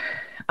to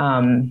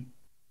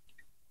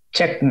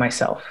check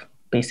myself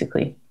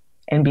basically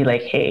and be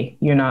like, hey,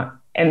 you're not.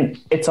 And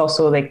it's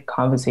also like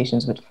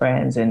conversations with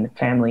friends and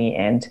family.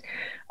 And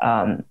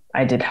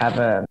I did have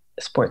a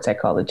sports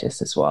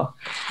psychologist as well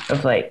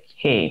of like,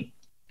 hey,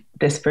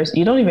 this person,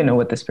 you don't even know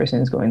what this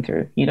person is going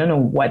through. You don't know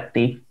what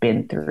they've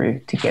been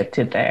through to get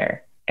to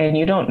there. And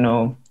you don't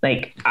know,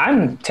 like,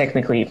 I'm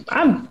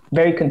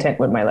very content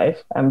with my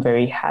life. I'm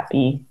very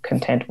happy,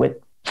 content with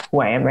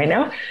who I am right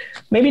now.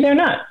 Maybe they're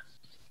not.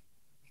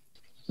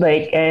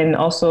 Like, and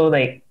also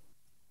like,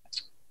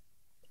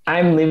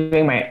 I'm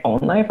living my own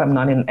life. I'm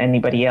not in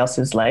anybody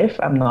else's life.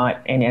 I'm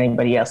not in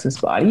anybody else's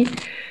body.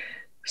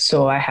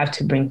 So I have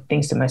to bring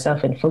things to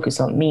myself and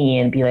focus on me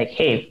and be like,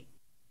 hey,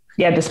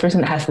 yeah, this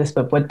person has this,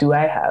 but what do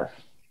I have?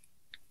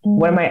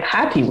 What am I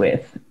happy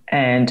with?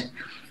 And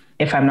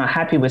if I'm not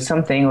happy with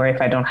something, or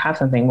if I don't have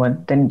something, well,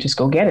 then just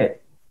go get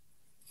it.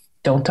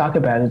 Don't talk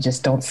about it.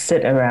 Just don't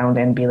sit around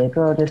and be like,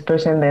 oh, this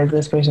person, there's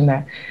this person,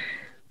 that.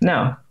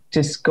 No,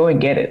 just go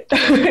and get it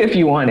if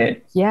you want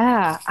it.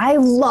 Yeah. I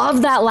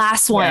love that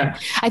last one. Yeah.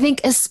 I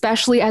think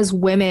especially as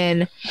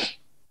women,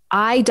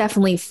 I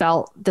definitely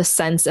felt the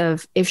sense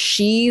of if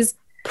she's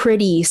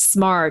pretty,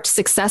 smart,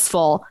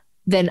 successful,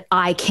 then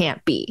I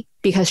can't be,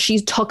 because she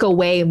took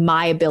away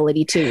my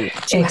ability to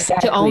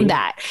own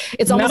that.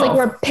 It's almost like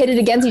we're pitted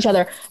against each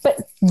other, but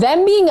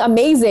them being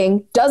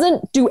amazing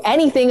doesn't do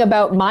anything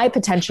about my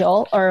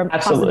potential or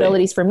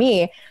possibilities for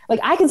me.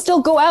 Like I can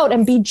still go out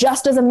and be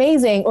just as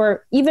amazing,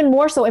 or even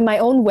more so in my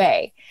own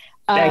way.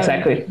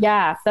 Exactly.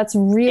 Yeah. That's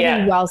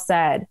really well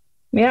said.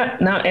 Yeah.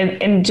 No.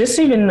 And just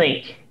even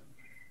like,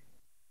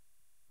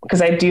 because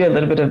I do a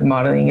little bit of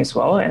modeling as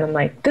well. And I'm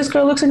like, this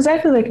girl looks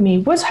exactly like me.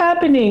 What's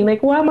happening?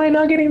 Like, why am I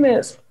not getting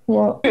this?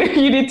 Well,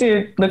 you need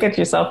to look at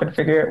yourself and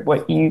figure out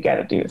what you got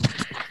to do.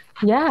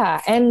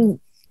 Yeah. And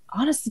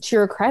honestly, to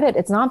your credit,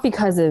 it's not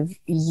because of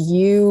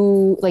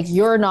you, like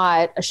you're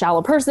not a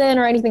shallow person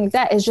or anything like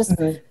that. It's just,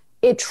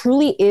 it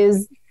truly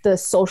is the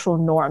social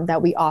norm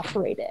that we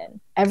operate in.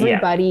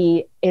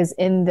 Everybody is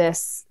in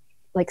this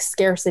like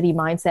scarcity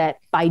mindset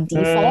by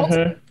default.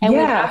 And we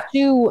have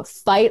to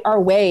fight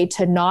our way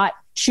to not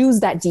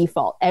choose that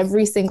default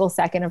every single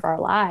second of our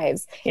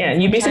lives. Yeah.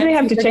 And you basically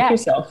have to check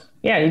yourself.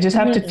 Yeah. You just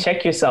have to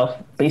check yourself.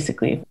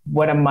 Basically,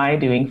 what am I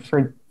doing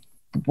for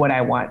what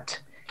I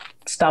want?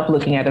 Stop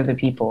looking at other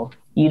people.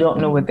 You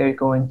don't know what they're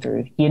going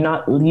through. You're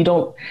not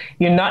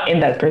in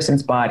that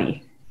person's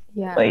body.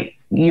 Yeah. Like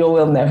you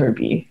will never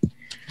be.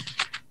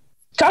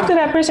 Talk to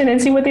that person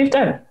and see what they've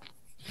done.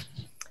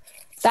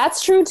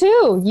 That's true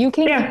too. You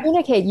can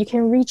communicate, you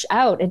can reach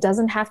out. It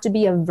doesn't have to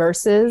be a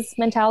versus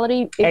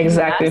mentality.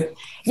 Exactly.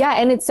 Yeah.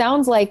 And it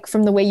sounds like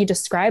from the way you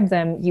describe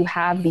them, you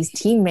have these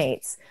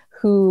teammates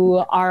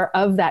who are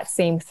of that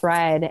same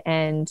thread.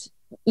 And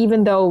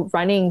even though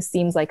running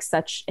seems like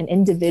such an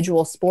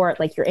individual sport,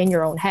 like you're in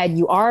your own head,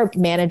 you are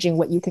managing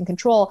what you can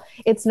control.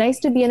 It's nice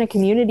to be in a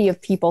community of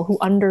people who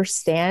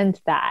understand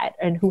that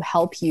and who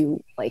help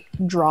you like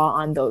draw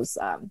on those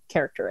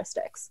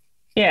characteristics.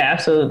 Yeah,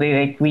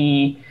 absolutely. Like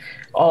we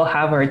all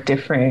have our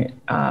different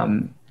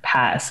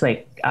paths.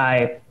 Like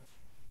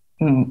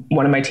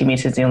one of my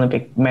teammates is the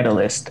Olympic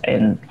medalist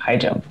in high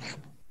jump.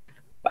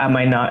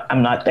 I'm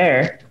not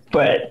there,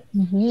 but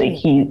like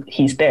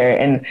he's there.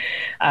 And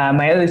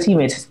my other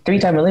teammates is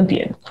 3-time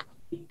Olympian.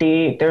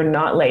 They're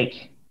not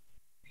like,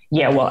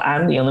 yeah, well,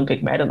 I'm the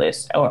Olympic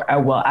medalist or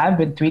well, I've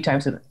been 3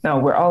 times. No,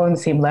 we're all on the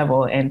same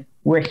level and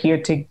we're here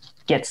to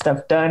get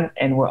stuff done.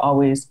 And we're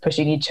always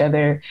pushing each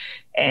other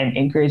and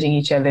encouraging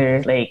each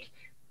other. Like,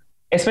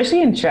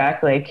 especially in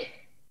track, like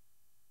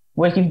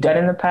what you've done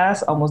in the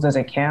past almost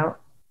doesn't count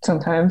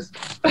sometimes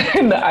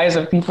in the eyes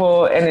of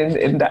people and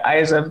in the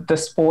eyes of the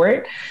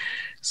sport.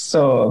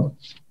 So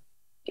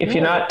if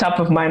you're not top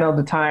of mind all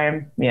the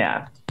time,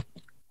 yeah.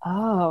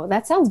 Oh,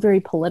 that sounds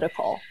very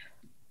political.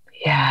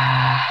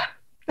 Yeah.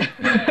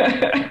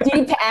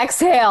 Deep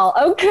exhale.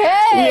 Okay.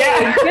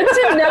 Yeah. Good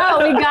to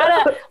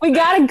know. We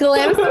got a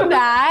glimpse of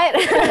that.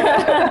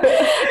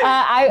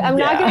 I'm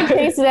not going to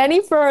taste it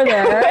any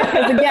further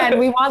because again,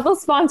 we want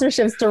those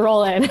sponsorships to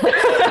roll in.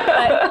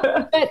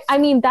 but I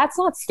mean, that's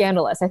not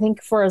scandalous. I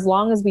think for as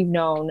long as we've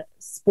known,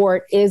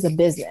 sport is a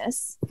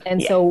business.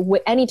 And so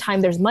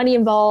anytime there's money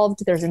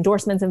involved, there's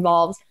endorsements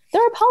involved,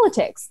 there are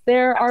politics,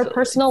 there are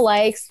personal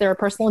likes, there are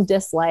personal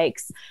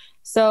dislikes.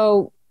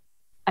 So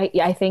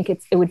I think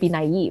it would be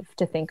naive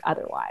to think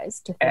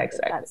otherwise, to think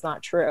that that's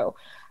not true.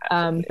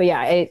 But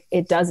yeah,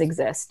 it does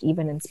exist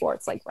even in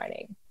sports like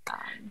running.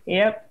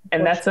 Yep.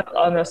 And that's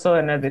also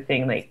another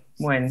thing, like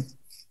when,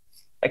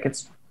 like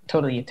it's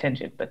totally a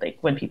tangent, but like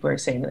when people are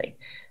saying like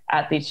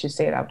athletes should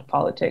stay out of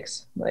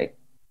politics, like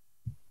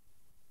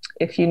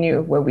if you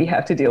knew what we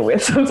have to deal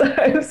with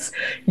sometimes,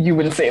 you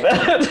wouldn't say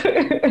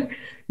that.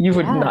 You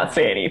would not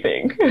say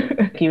anything.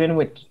 Even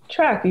with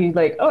track, you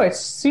like, oh, it's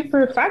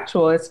super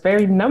factual. It's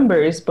very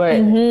numbers, but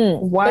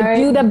why? But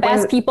do the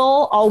best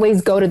people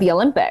always go to the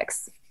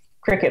Olympics?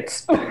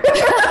 Crickets. So I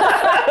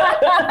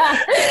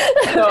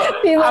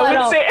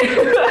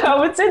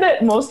would say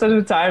that most of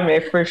the time,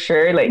 for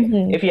sure, like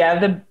if you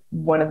have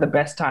one of the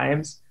best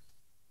times,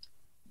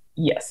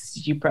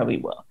 yes, you probably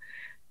will.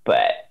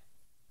 But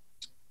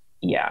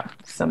yeah,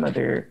 some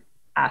other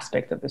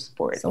aspect of the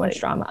sport, so much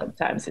drama.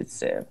 Sometimes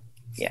it's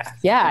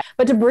yeah.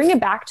 But to bring it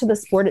back to the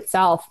sport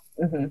itself,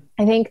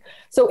 I think,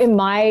 so in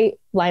my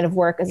line of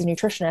work as a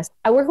nutritionist,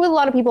 I work with a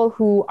lot of people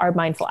who are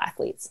mindful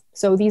athletes.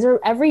 So these are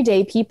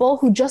everyday people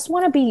who just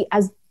want to be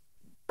as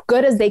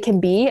good as they can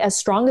be, as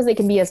strong as they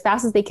can be, as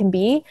fast as they can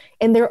be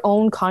in their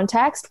own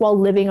context while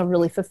living a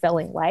really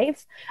fulfilling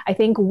life. I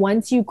think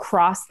once you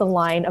cross the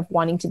line of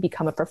wanting to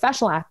become a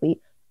professional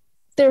athlete,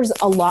 there's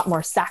a lot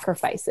more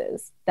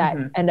sacrifices that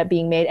end up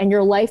being made, and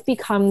your life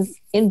becomes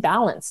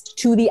imbalanced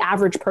to the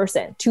average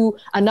person. To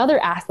another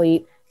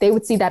athlete, they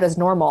would see that as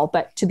normal,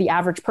 but to the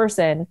average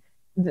person,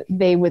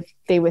 they would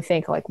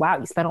think like, wow,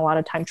 you spent a lot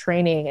of time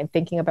training and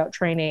thinking about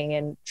training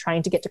and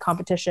trying to get to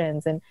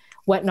competitions and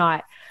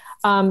whatnot.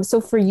 So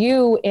for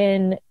you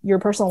in your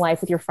personal life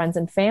with your friends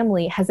and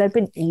family, has that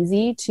been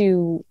easy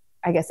to,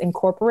 I guess,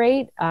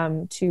 incorporate,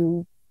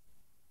 to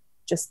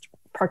just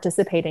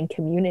participate in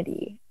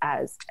community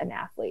as an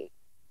athlete?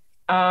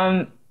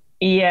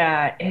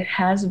 Yeah, it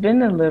has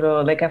been a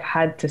little, like I've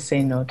had to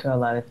say no to a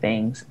lot of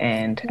things,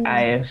 and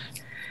I've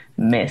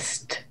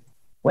missed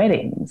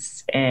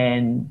weddings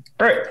and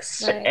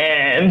births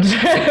and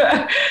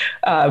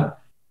a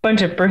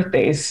bunch of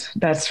birthdays,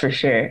 that's for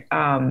sure.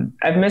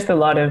 I've missed a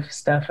lot of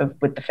stuff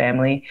with the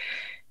family.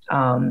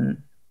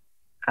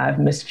 I've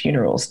missed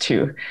funerals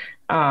too.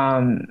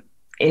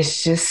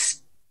 It's just,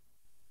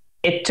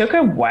 it took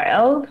a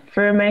while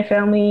for my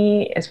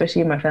family,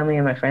 especially my family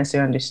and my friends, to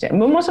understand.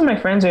 But most of my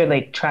friends are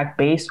like track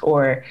based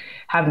or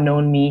have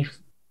known me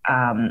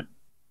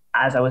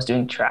as I was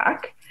doing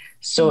track.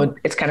 So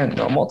it's kind of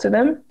normal to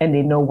them, and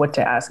they know what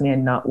to ask me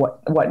and not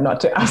what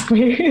not to ask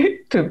me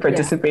to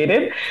participate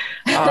in.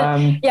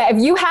 Yeah,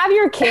 if you have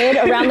your kid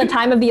around the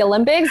time of the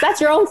Olympics, that's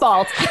your own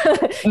fault.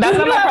 That's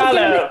not my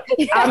problem.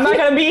 I'm not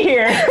gonna be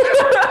here.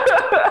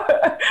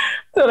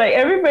 So like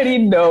everybody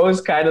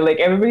knows, kind of like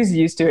everybody's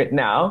used to it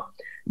now,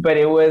 but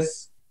it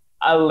was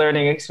a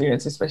learning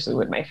experience, especially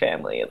with my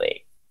family.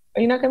 Like,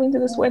 are you not coming to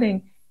this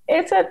wedding?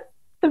 It's at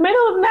the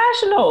middle of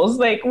nationals.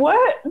 Like,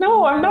 what?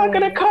 No, I'm not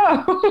gonna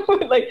come.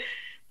 Like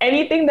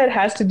anything that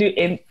has to do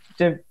in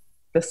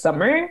the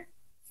summer,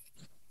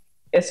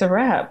 it's a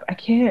wrap. I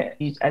can't.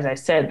 As I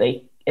said,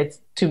 like it's,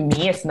 to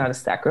me, it's not a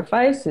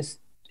sacrifice. It's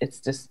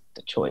just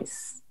the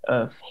choice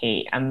of,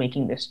 hey, I'm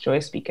making this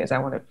choice because I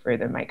want to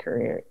further my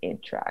career in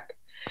track.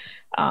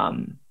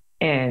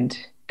 And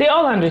they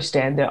all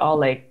understand. They're all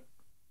like,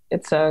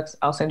 it sucks.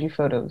 I'll send you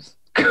photos.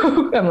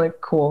 I'm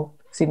like, cool.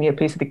 See me a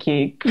piece of the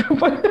cake.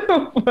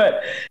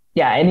 But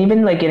yeah, and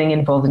even like getting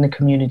involved in the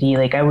community,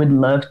 like I would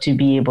love to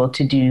be able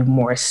to do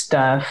more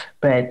stuff,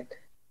 but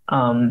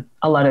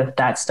a lot of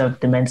that stuff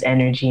demands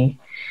energy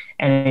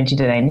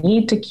that I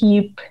need to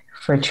keep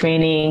for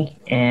training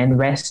and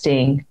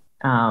resting.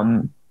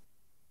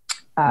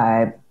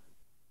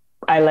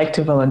 I like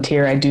to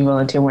volunteer. I do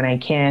volunteer when I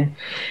can,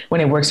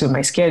 when it works with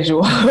my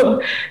schedule.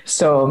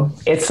 So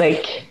it's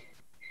like,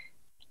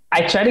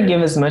 I try to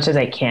give as much as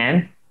I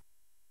can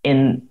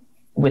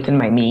within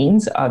my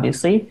means,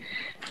 obviously,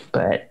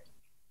 but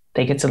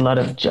like it's a lot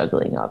of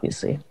juggling,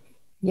 obviously.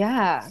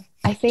 Yeah.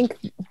 I think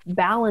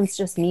balance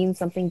just means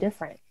something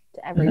different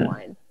to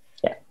everyone.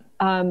 Yeah.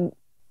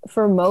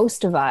 For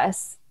most of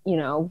us,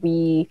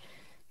 we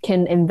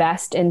can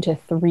invest into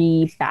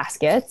 3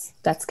 baskets.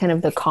 That's kind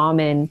of the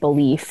common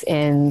belief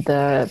in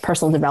the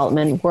personal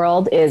development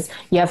world, is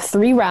you have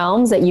 3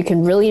 realms that you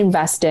can really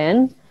invest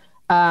in.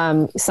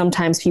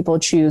 Sometimes people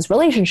choose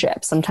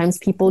relationships. Sometimes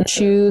people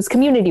choose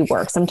community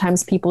work.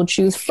 Sometimes people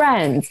choose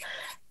friends.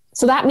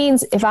 So that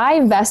means if I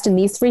invest in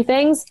these 3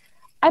 things,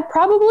 I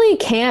probably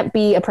can't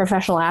be a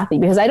professional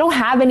athlete because I don't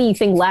have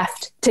anything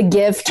left to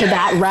give to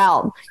that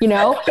realm,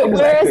 Exactly.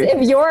 Whereas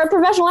if you're a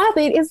professional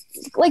athlete, it's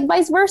like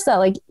vice versa.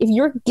 Like if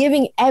you're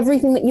giving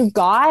everything that you've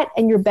got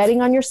and you're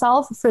betting on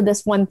yourself for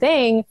this one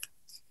thing,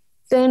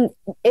 then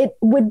it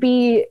would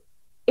be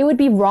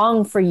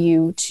wrong for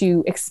you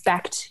to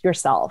expect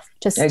yourself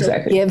to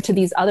still give to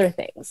these other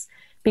things,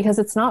 because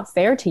it's not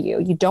fair to you.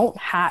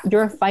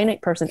 You're a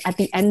finite person at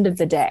the end of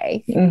the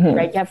day,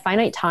 right? You have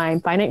finite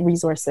time, finite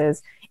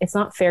resources. It's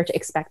not fair to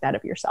expect that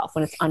of yourself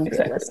when it's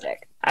unrealistic.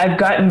 Exactly. I've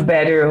gotten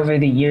better over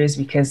the years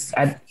because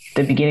at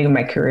the beginning of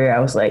my career,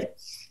 I was like,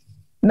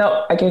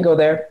 no, I can't go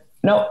there.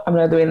 No, I'm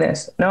not doing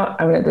this. No,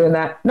 I'm not doing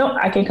that. No,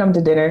 I can come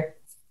to dinner.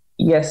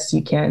 Yes,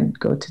 you can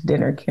go to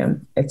dinner,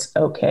 Kim. It's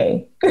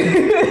okay.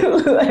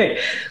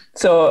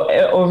 So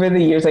over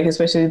the years, like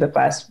especially the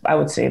past, I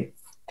would say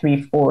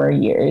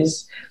 3-4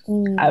 years,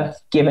 I've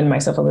given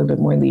myself a little bit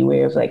more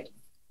leeway of like,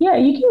 yeah,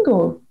 you can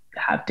go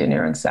have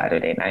dinner on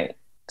Saturday night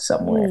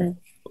somewhere.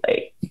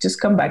 Like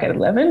just come back at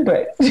 11,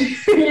 but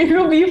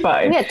you'll be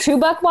fine. Yeah,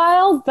 $2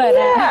 wild, but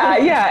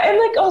yeah. And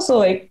like also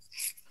like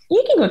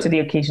you can go to the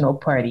occasional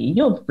party.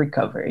 You'll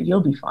recover. You'll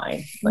be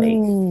fine.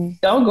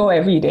 Like don't go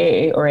every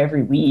day or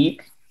every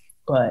week.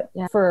 But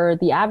for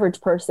the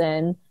average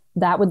person,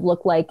 that would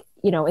look like,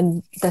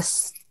 in the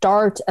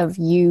start of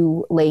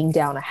you laying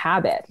down a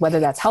habit, whether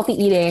that's healthy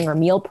eating or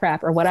meal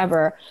prep or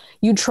whatever,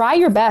 you try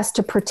your best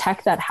to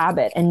protect that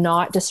habit and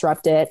not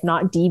disrupt it,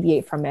 not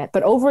deviate from it.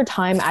 But over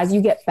time, as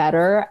you get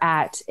better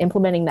at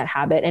implementing that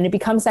habit and it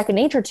becomes second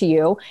nature to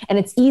you, and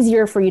it's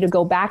easier for you to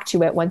go back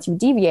to it once you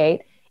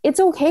deviate, it's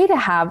okay to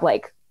have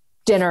like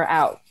dinner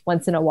out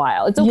once in a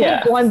while. It's okay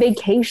to go on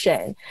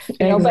vacation.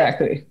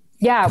 Exactly.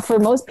 But for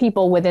most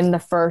people within the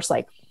first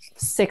like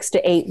 6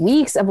 to 8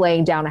 weeks of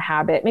laying down a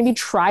habit, maybe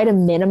try to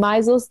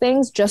minimize those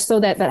things just so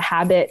that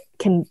habit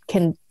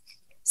can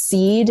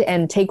seed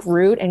and take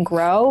root and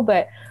grow.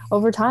 But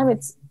over time,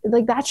 it's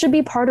like that should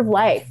be part of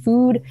life.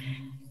 Food,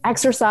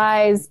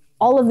 exercise,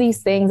 all of these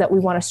things that we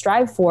want to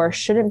strive for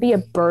shouldn't be a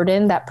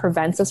burden that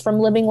prevents us from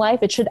living life.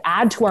 It should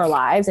add to our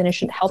lives and it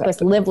should help us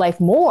live life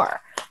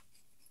more.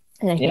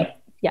 And I think,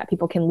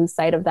 people can lose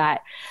sight of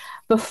that.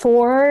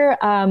 Before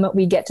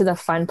we get to the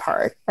fun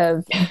part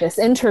of this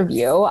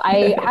interview,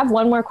 I have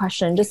one more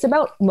question just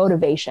about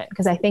motivation,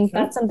 because I think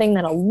that's something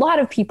that a lot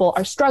of people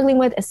are struggling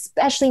with,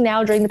 especially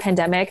now during the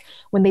pandemic,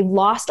 when they've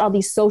lost all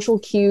these social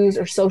cues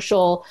or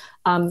social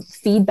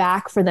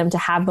feedback for them to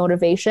have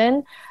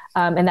motivation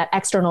and that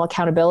external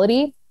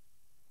accountability.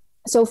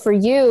 So for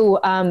you,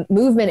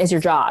 movement is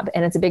your job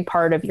and it's a big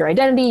part of your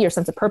identity, your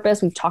sense of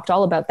purpose. We've talked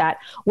all about that.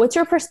 What's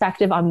your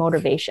perspective on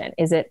motivation?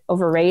 Is it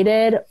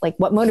overrated? Like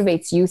what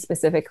motivates you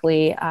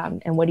specifically?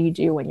 And what do you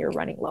do when you're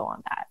running low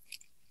on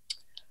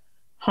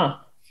that?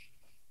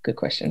 Good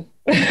question.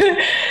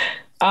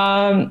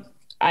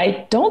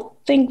 I don't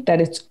think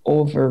that it's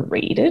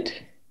overrated,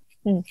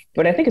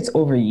 but I think it's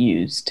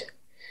overused.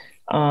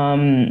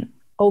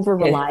 Over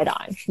relied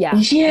on. Yeah.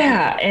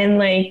 Yeah. And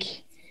like,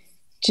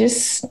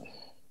 just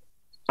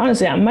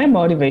honestly, my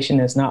motivation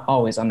is not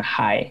always on the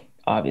high,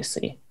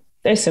 obviously.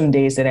 there's some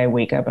days that I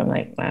wake up, I'm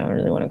like, I don't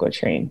really want to go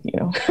train, you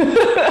know.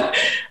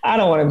 I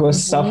don't want to go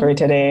suffer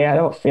today. I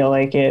don't feel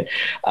like it.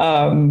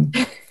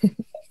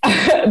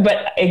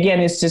 But again,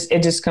 it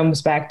just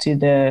comes back to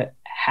the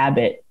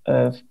habit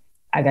of,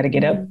 I got to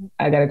get up.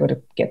 I got to go to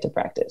get to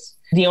practice.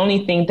 The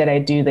only thing that I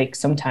do, like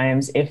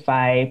sometimes if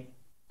I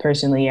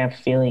personally am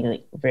feeling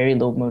like very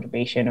low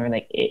motivation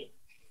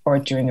or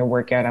during a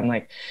workout, I'm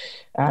like,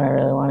 I don't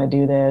really want to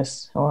do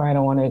this, or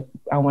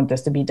I want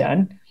this to be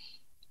done.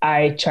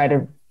 I try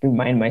to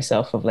remind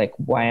myself of like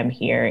why I'm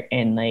here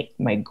and like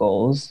my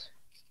goals.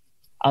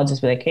 I'll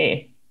just be like,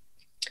 hey,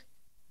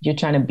 you're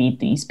trying to beat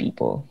these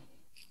people.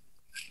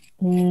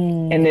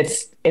 And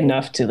it's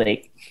enough to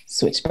like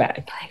switch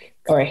back.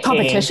 Or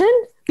competition?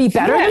 Hey, be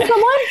better than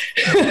someone?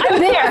 I'm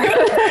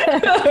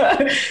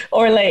there.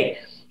 Or like,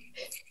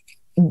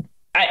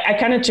 I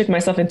kind of trick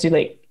myself into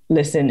like,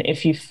 listen,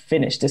 if you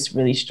finish this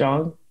really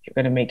strong, you're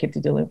going to make it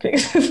to the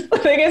Olympics.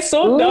 Like, it's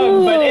so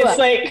dumb, but it's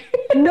like...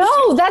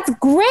 No, that's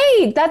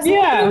great. That's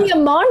literally a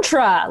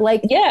mantra.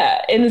 Like,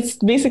 yeah. And it's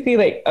basically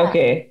like,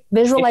 okay.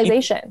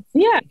 Visualization.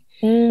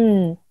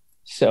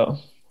 So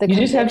you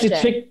just have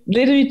to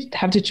literally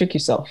have to trick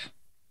yourself.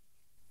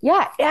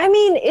 Yeah. I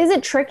mean, is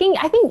it tricking?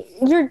 I think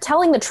you're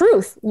telling the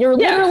truth. You're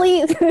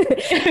literally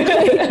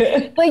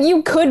like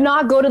you could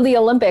not go to the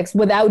Olympics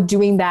without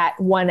doing that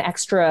one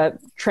extra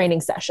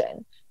training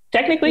session.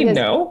 Technically,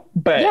 no,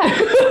 but,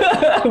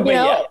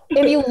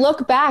 if you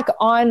look back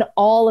on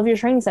all of your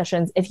training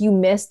sessions, if you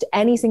missed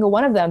any single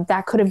one of them,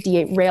 that could have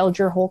derailed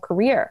your whole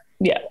career.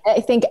 Yeah. I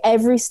think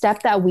every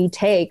step that we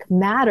take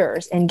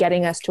matters in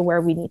getting us to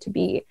where we need to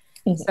be.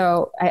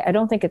 So I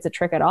don't think it's a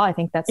trick at all. I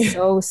think that's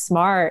so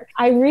smart.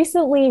 I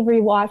recently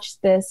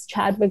rewatched this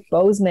Chadwick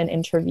Boseman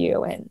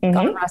interview, and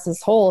God rest his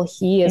soul,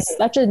 he is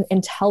such an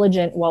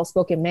intelligent,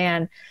 well-spoken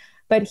man,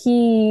 but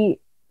he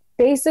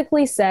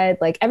basically said,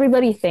 like,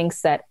 everybody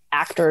thinks that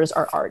actors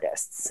are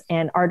artists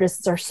and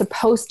artists are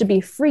supposed to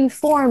be free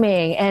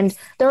forming and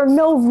there are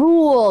no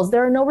rules,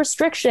 there are no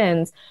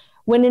restrictions.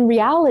 When in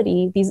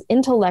reality, these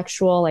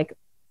intellectual, like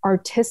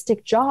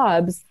artistic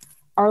jobs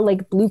are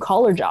like blue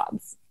collar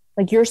jobs.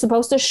 Like, you're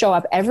supposed to show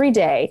up every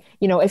day.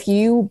 You know, if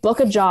you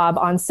book a job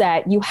on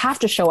set, you have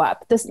to show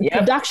up. This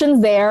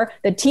production's there,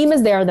 the team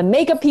is there, the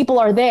makeup people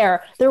are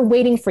there. They're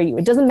waiting for you.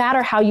 It doesn't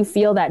matter how you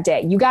feel that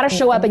day. You got to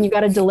show up and you got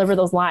to deliver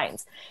those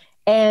lines.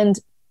 And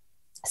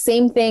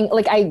same thing,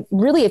 like I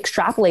really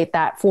extrapolate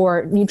that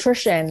for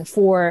nutrition,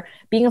 for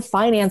being a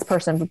finance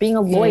person, for being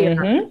a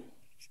lawyer.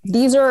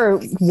 These are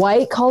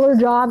white collar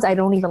jobs. I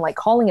don't even like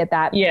calling it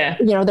that. Yeah.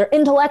 You know, they're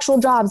intellectual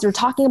jobs. They're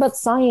talking about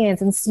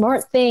science and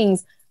smart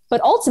things.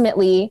 But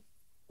ultimately,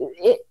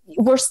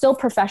 we're still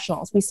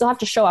professionals. We still have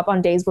to show up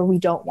on days where we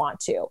don't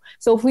want to.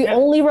 So if we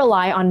only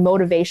rely on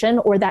motivation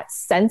or that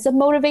sense of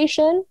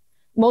motivation,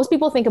 most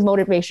people think of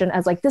motivation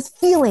as like this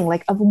feeling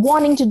like of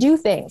wanting to do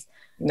things.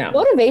 No.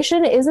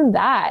 Motivation isn't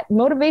that.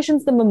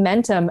 Motivation's the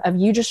momentum of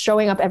you just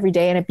showing up every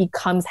day and it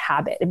becomes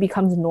habit. It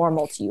becomes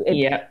normal to you.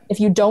 If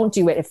you don't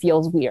do it, it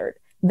feels weird.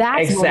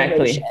 That's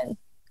motivation.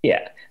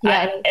 Yeah.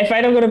 If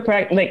I don't go to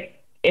practice,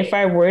 like if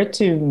I were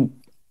to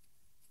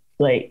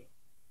like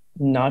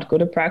not go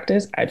to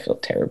practice, I'd feel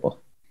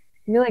terrible.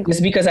 You're like,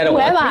 just because I don't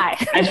want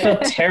to. I'd feel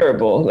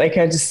terrible. Like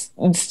it's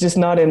just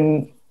not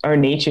in our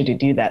nature to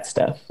do that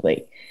stuff.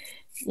 Like,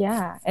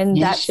 yeah.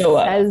 And that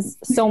says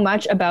so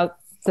much about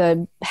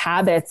the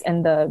habits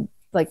and the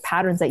like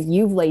patterns that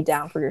you've laid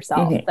down for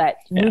yourself, that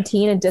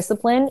routine and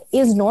discipline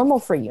is normal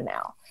for you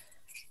now.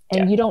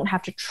 And you don't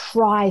have to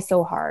try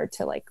so hard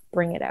to like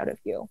bring it out of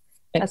you.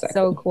 That's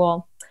so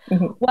cool.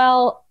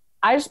 Well,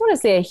 I just want to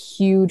say a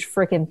huge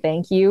freaking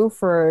thank you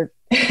for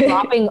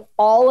dropping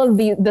all of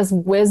this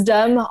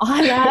wisdom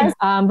on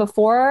us.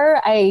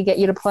 Before I get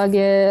you to plug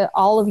in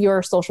all of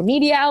your social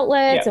media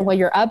outlets and what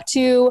you're up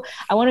to,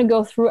 I want to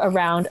go through a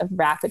round of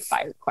rapid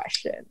fire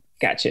questions.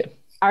 Gotcha.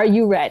 Are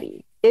you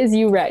ready? Is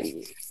you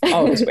ready?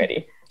 Always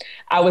ready.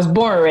 I was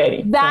born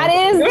ready. That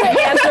is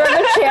the answer of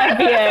a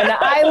champion.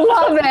 I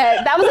love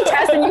it. That was a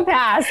test and you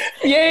passed.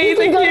 Yay,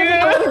 thank you.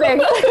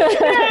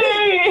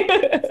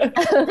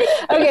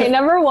 Okay,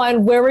 number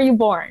one, where were you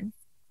born?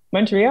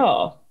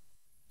 Montreal,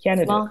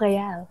 Canada.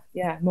 Montreal.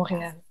 Yeah,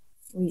 Montreal.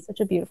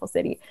 Such a beautiful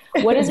city.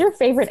 What is your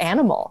favorite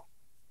animal?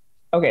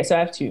 Okay, so I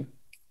have two.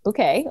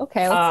 Okay, let's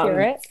hear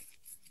it.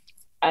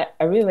 I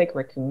really like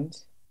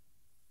raccoons.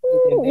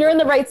 You're in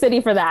the right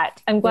city for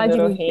that. I'm glad you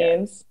moved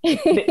hands.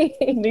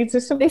 They're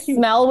so they cute.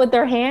 Smell with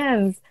their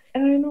hands.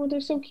 And I know, they're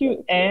so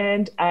cute.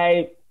 And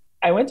I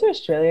went to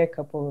Australia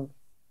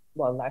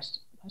last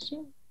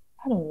year.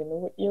 I don't even know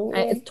what year.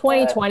 It's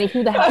 2020.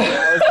 Who the hell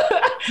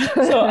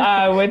knows? So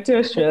I went to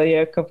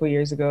Australia a couple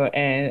years ago,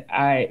 and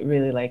I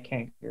really like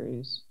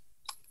kangaroos.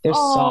 They're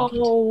soft.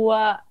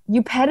 Oh,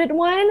 you petted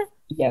one?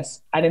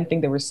 Yes, I didn't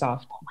think they were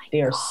soft.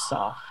 They are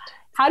soft.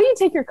 How do you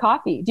take your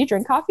coffee? Do you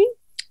drink coffee?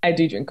 I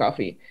do drink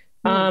coffee.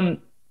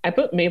 I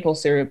put maple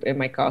syrup in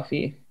my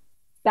coffee.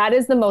 That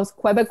is the most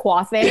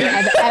Quebecois thing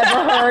I've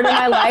ever heard in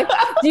my life.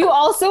 Do you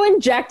also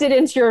inject it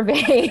into your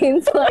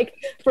veins, like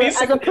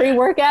as a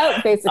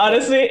pre-workout? Basically,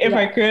 honestly, if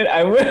I could,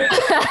 I would.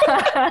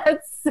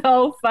 That's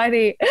so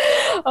funny.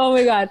 Oh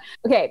my god.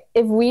 Okay,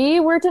 if we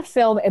were to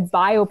film a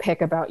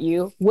biopic about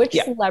you, which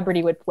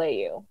celebrity would play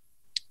you?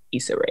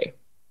 Issa Rae.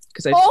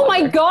 Oh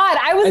my god,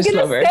 I was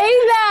gonna say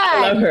that.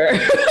 I love her.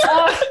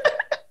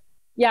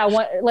 Yeah,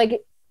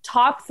 like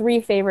top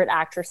 3 favorite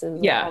actresses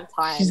of all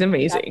time. She's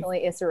amazing.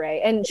 Definitely Issa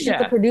Rae. And she's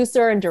the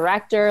producer and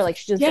director. Like,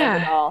 she just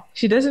does it all.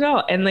 She does it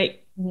all. And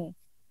like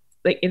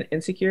in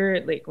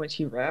Insecure, like when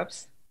she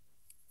raps,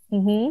 I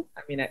mean,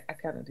 I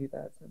kind of do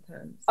that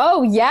sometimes.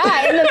 Oh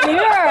yeah, in the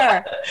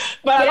mirror.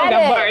 But I don't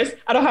got bars.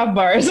 I don't have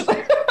bars.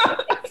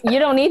 You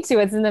don't need to.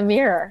 It's in the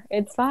mirror.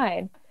 It's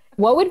fine.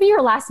 What would be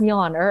your last meal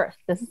on earth?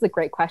 This is a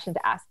great question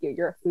to ask you.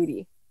 You're a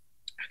foodie.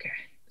 Okay.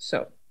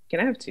 So can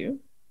I have 2?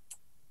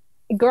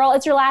 Girl,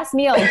 it's your last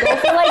meal.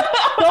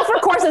 Go for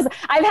courses.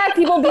 I've had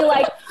people be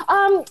like,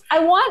 I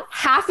want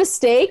half a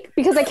steak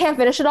because I can't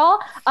finish it all.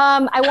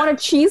 I want a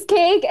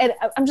cheesecake. And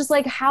I'm just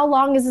like, how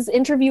long is this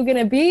interview going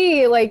to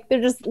be? Like,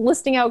 they're just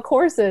listing out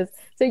courses.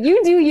 So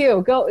you do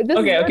you. Go.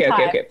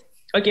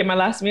 Okay, my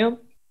last meal,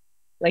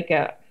 like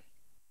a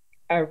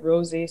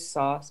rosé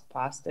sauce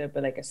pasta,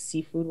 but like a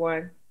seafood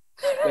one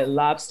with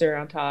lobster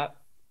on top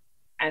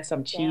and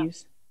some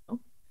cheese.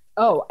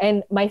 Oh,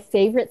 and my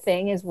favorite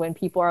thing is when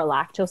people are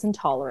lactose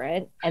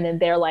intolerant and then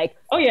they're like,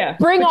 oh yeah,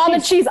 bring on the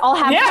cheese. I'll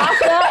have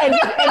pasta and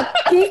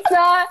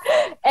pizza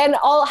and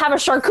I'll have a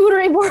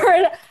charcuterie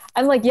board.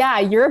 I'm like, yeah,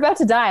 you're about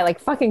to die. Like,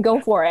 fucking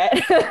go for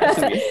it.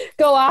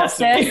 Go off,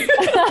 sis.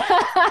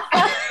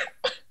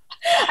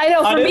 I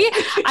know. For me,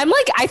 I'm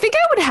like, I think I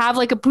would have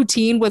like a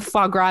poutine with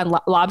foie gras and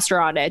lobster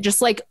on it. Just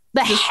like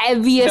the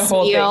heaviest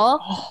meal.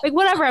 Like,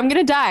 whatever, I'm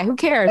going to die. Who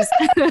cares?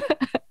 Do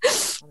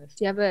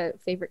you have a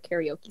favorite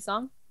karaoke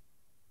song?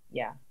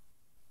 Yeah.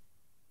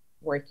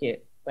 Work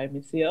It by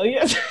Missy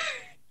Elliott.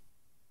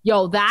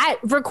 Yo, that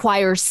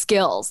requires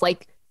skills.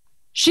 Like,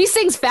 she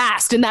sings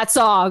fast in that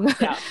song.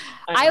 Yeah,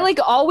 I like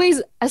always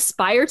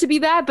aspire to be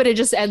that, but it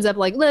just ends up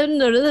like I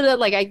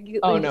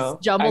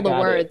just jumble the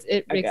words.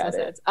 It makes no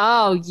sense.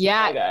 Oh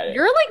yeah,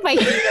 you're like my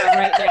hero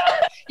right now.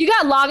 You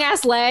got long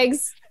ass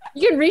legs.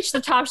 You can reach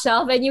the top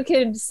shelf and you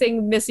can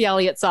sing Missy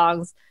Elliott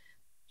songs.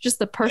 Just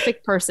the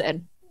perfect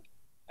person.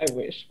 I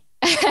wish.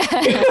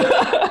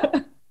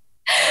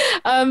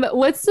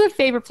 What's the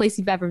favorite place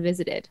you've ever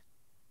visited?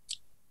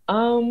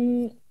 I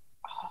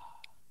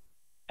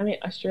mean,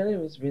 Australia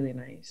was really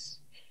nice.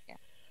 Yeah.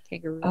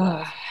 Kangaroo.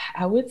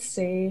 I would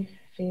say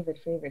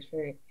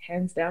favorite.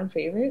 Hands down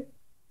favorite.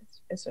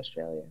 It's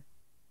Australia.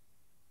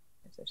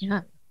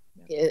 Yeah.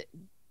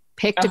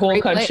 Picked a whole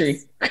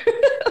country.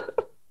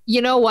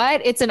 You know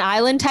what? It's an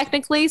island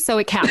technically, so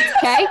it counts,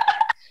 okay?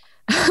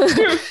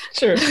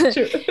 Sure.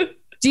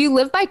 Do you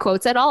live by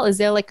quotes at all? Is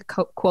there like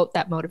a quote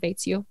that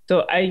motivates you?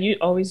 So I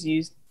always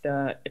use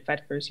if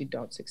at first you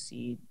don't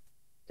succeed,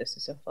 dust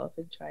yourself off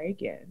and try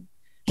again.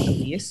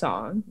 Be a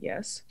song,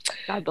 yes.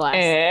 God bless.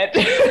 And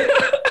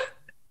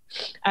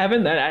I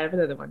have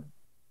another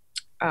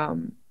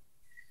one.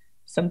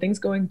 Something's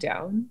going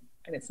down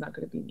and it's not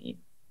going to be me.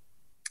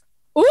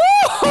 Ooh!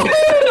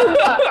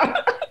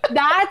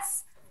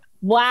 That's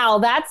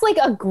like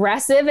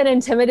aggressive and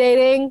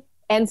intimidating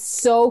and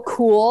so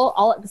cool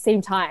all at the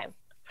same time.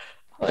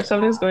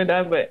 Something's going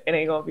down, but it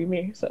ain't gonna be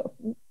me. So,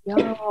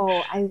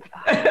 I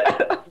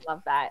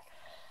love that.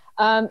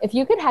 If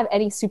you could have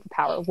any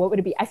superpower, what would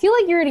it be? I feel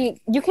like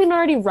you can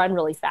already run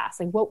really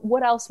fast. Like,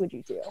 what else would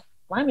you do?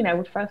 Well, I mean, I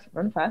would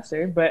run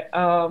faster, but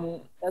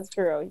that's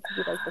true. You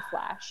could be like the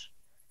Flash.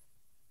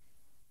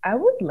 I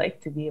would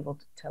like to be able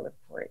to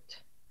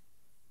teleport.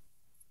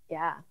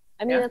 Yeah,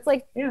 I mean, it's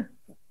like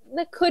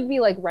that could be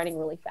like running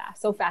really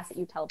fast, so fast that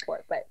you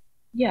teleport, but.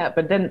 Yeah,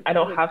 but then I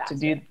don't have to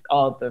do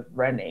all the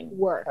running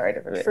work. Part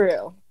of it.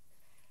 True.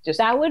 Just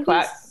that would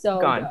be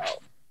so gone.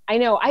 Dope. I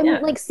know. I'm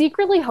like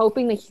secretly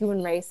hoping the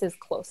human race is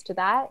close to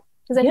that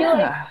because I feel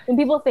like when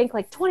people think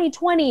like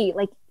 2020,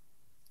 like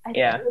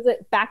was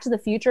it Back to the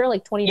Future,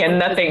 like 2020? Yeah,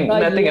 nothing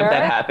of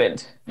that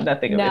happened.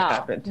 Nothing of it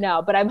happened.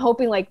 No, but I'm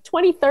hoping like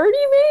 2030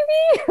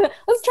 maybe.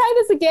 Let's try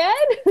this again.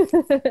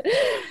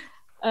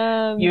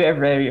 You are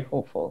very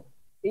hopeful.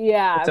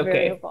 Yeah, it's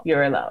okay. Hopeful.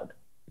 You're allowed.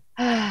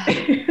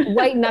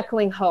 White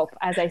knuckling hope,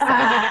 as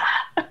I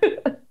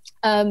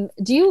said.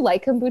 Do you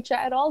like kombucha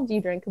at all? Do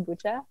you drink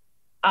kombucha?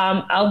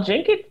 I'll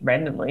drink it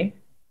randomly.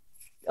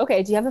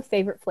 Okay. Do you have a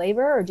favorite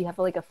flavor, or do you have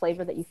like a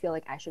flavor that you feel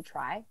like I should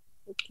try?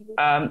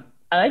 I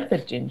like the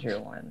ginger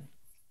one.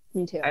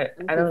 Me too. I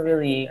don't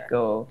really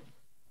go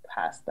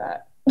past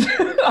that.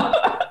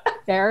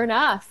 Fair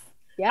enough.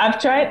 Yeah. I've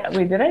tried.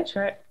 Wait, did I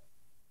try?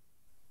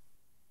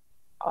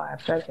 Oh,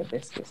 I've tried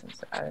hibiscus and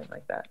stuff. I didn't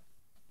like that.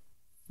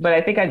 But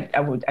I think I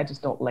would. I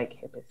just don't like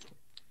hibiscus.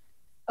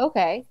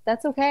 Okay,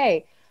 that's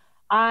okay.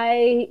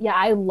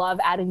 I love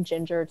adding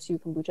ginger to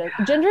kombucha.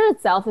 Ginger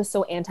itself is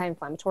so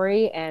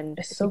anti-inflammatory and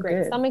it's so a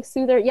great stomach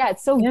soother. Yeah,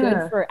 it's so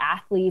good for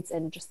athletes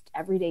and just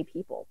everyday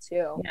people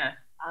too. Yeah,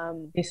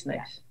 it's nice.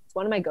 Yeah, it's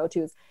one of my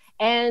go-tos.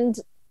 And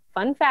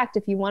fun fact,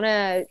 if you want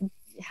to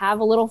have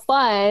a little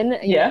fun,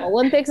 Yeah.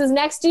 Olympics is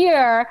next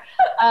year.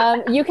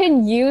 You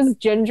can use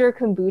ginger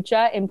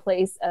kombucha in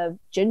place of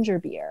ginger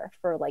beer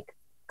for like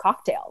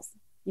cocktails.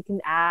 You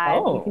can add,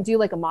 you can do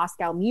like a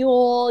Moscow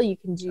Mule. You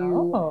can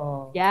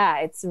do,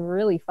 it's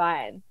really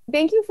fun.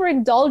 Thank you for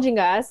indulging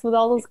us with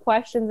all those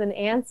questions and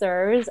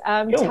answers.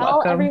 Tell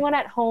welcome. everyone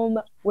at home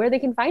where they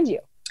can find you.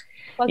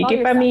 You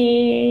can find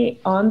me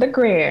on the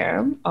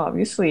gram,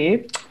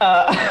 obviously,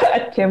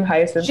 at Kim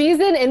Hyacinthe. She's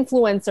an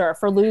influencer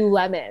for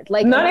Lululemon.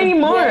 Like not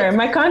anymore.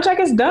 My contract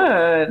is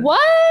done.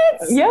 What?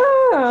 Yeah.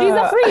 She's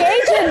a free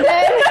agent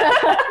then.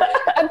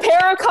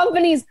 Apparel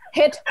companies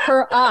hit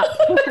her up.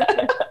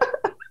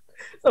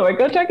 So my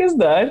contract is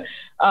done.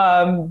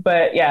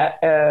 But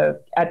yeah,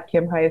 at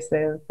Kim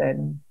Hyacinthe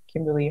and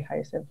Kimberly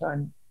Hyacinthe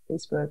on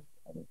Facebook,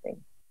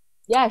 anything.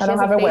 Yeah, she I don't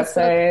has have a Facebook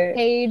website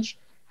page.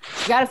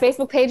 She got a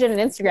Facebook page and an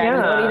Instagram.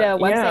 You don't need a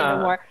website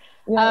anymore.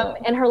 Yeah.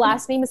 And her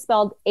last name is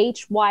spelled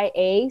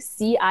Hyacinthe.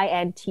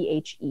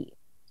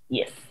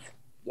 Yes.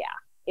 Yeah.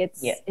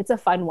 It's a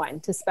fun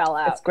one to spell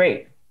out. It's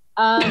great.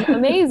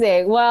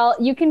 Amazing. Well,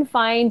 you can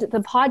find the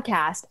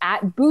podcast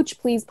at Booch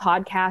Please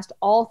Podcast,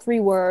 all 3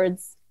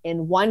 words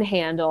in one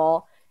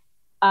handle.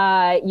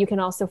 You can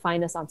also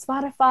find us on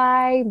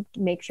Spotify.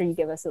 Make sure you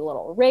give us a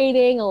little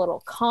rating, a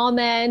little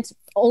comment.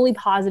 Only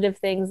positive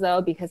things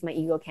though, because my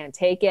ego can't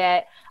take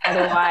it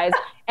otherwise.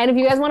 And if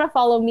you guys want to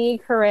follow me,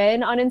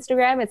 Corinne, on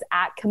Instagram, it's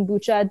at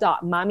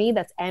kombucha.mami.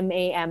 That's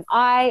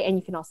MAMI. And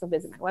you can also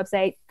visit my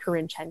website,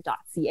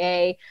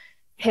 corinnechen.ca.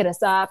 Hit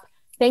us up.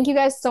 Thank you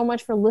guys so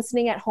much for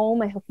listening at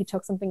home. I hope you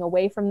took something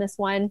away from this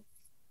one.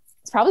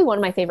 It's probably one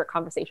of my favorite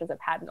conversations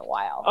I've had in a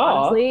while.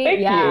 Honestly.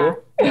 Thank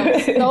you.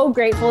 I'm so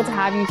grateful to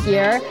have you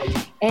here.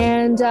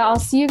 And I'll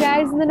see you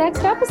guys in the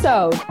next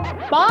episode.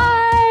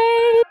 Bye.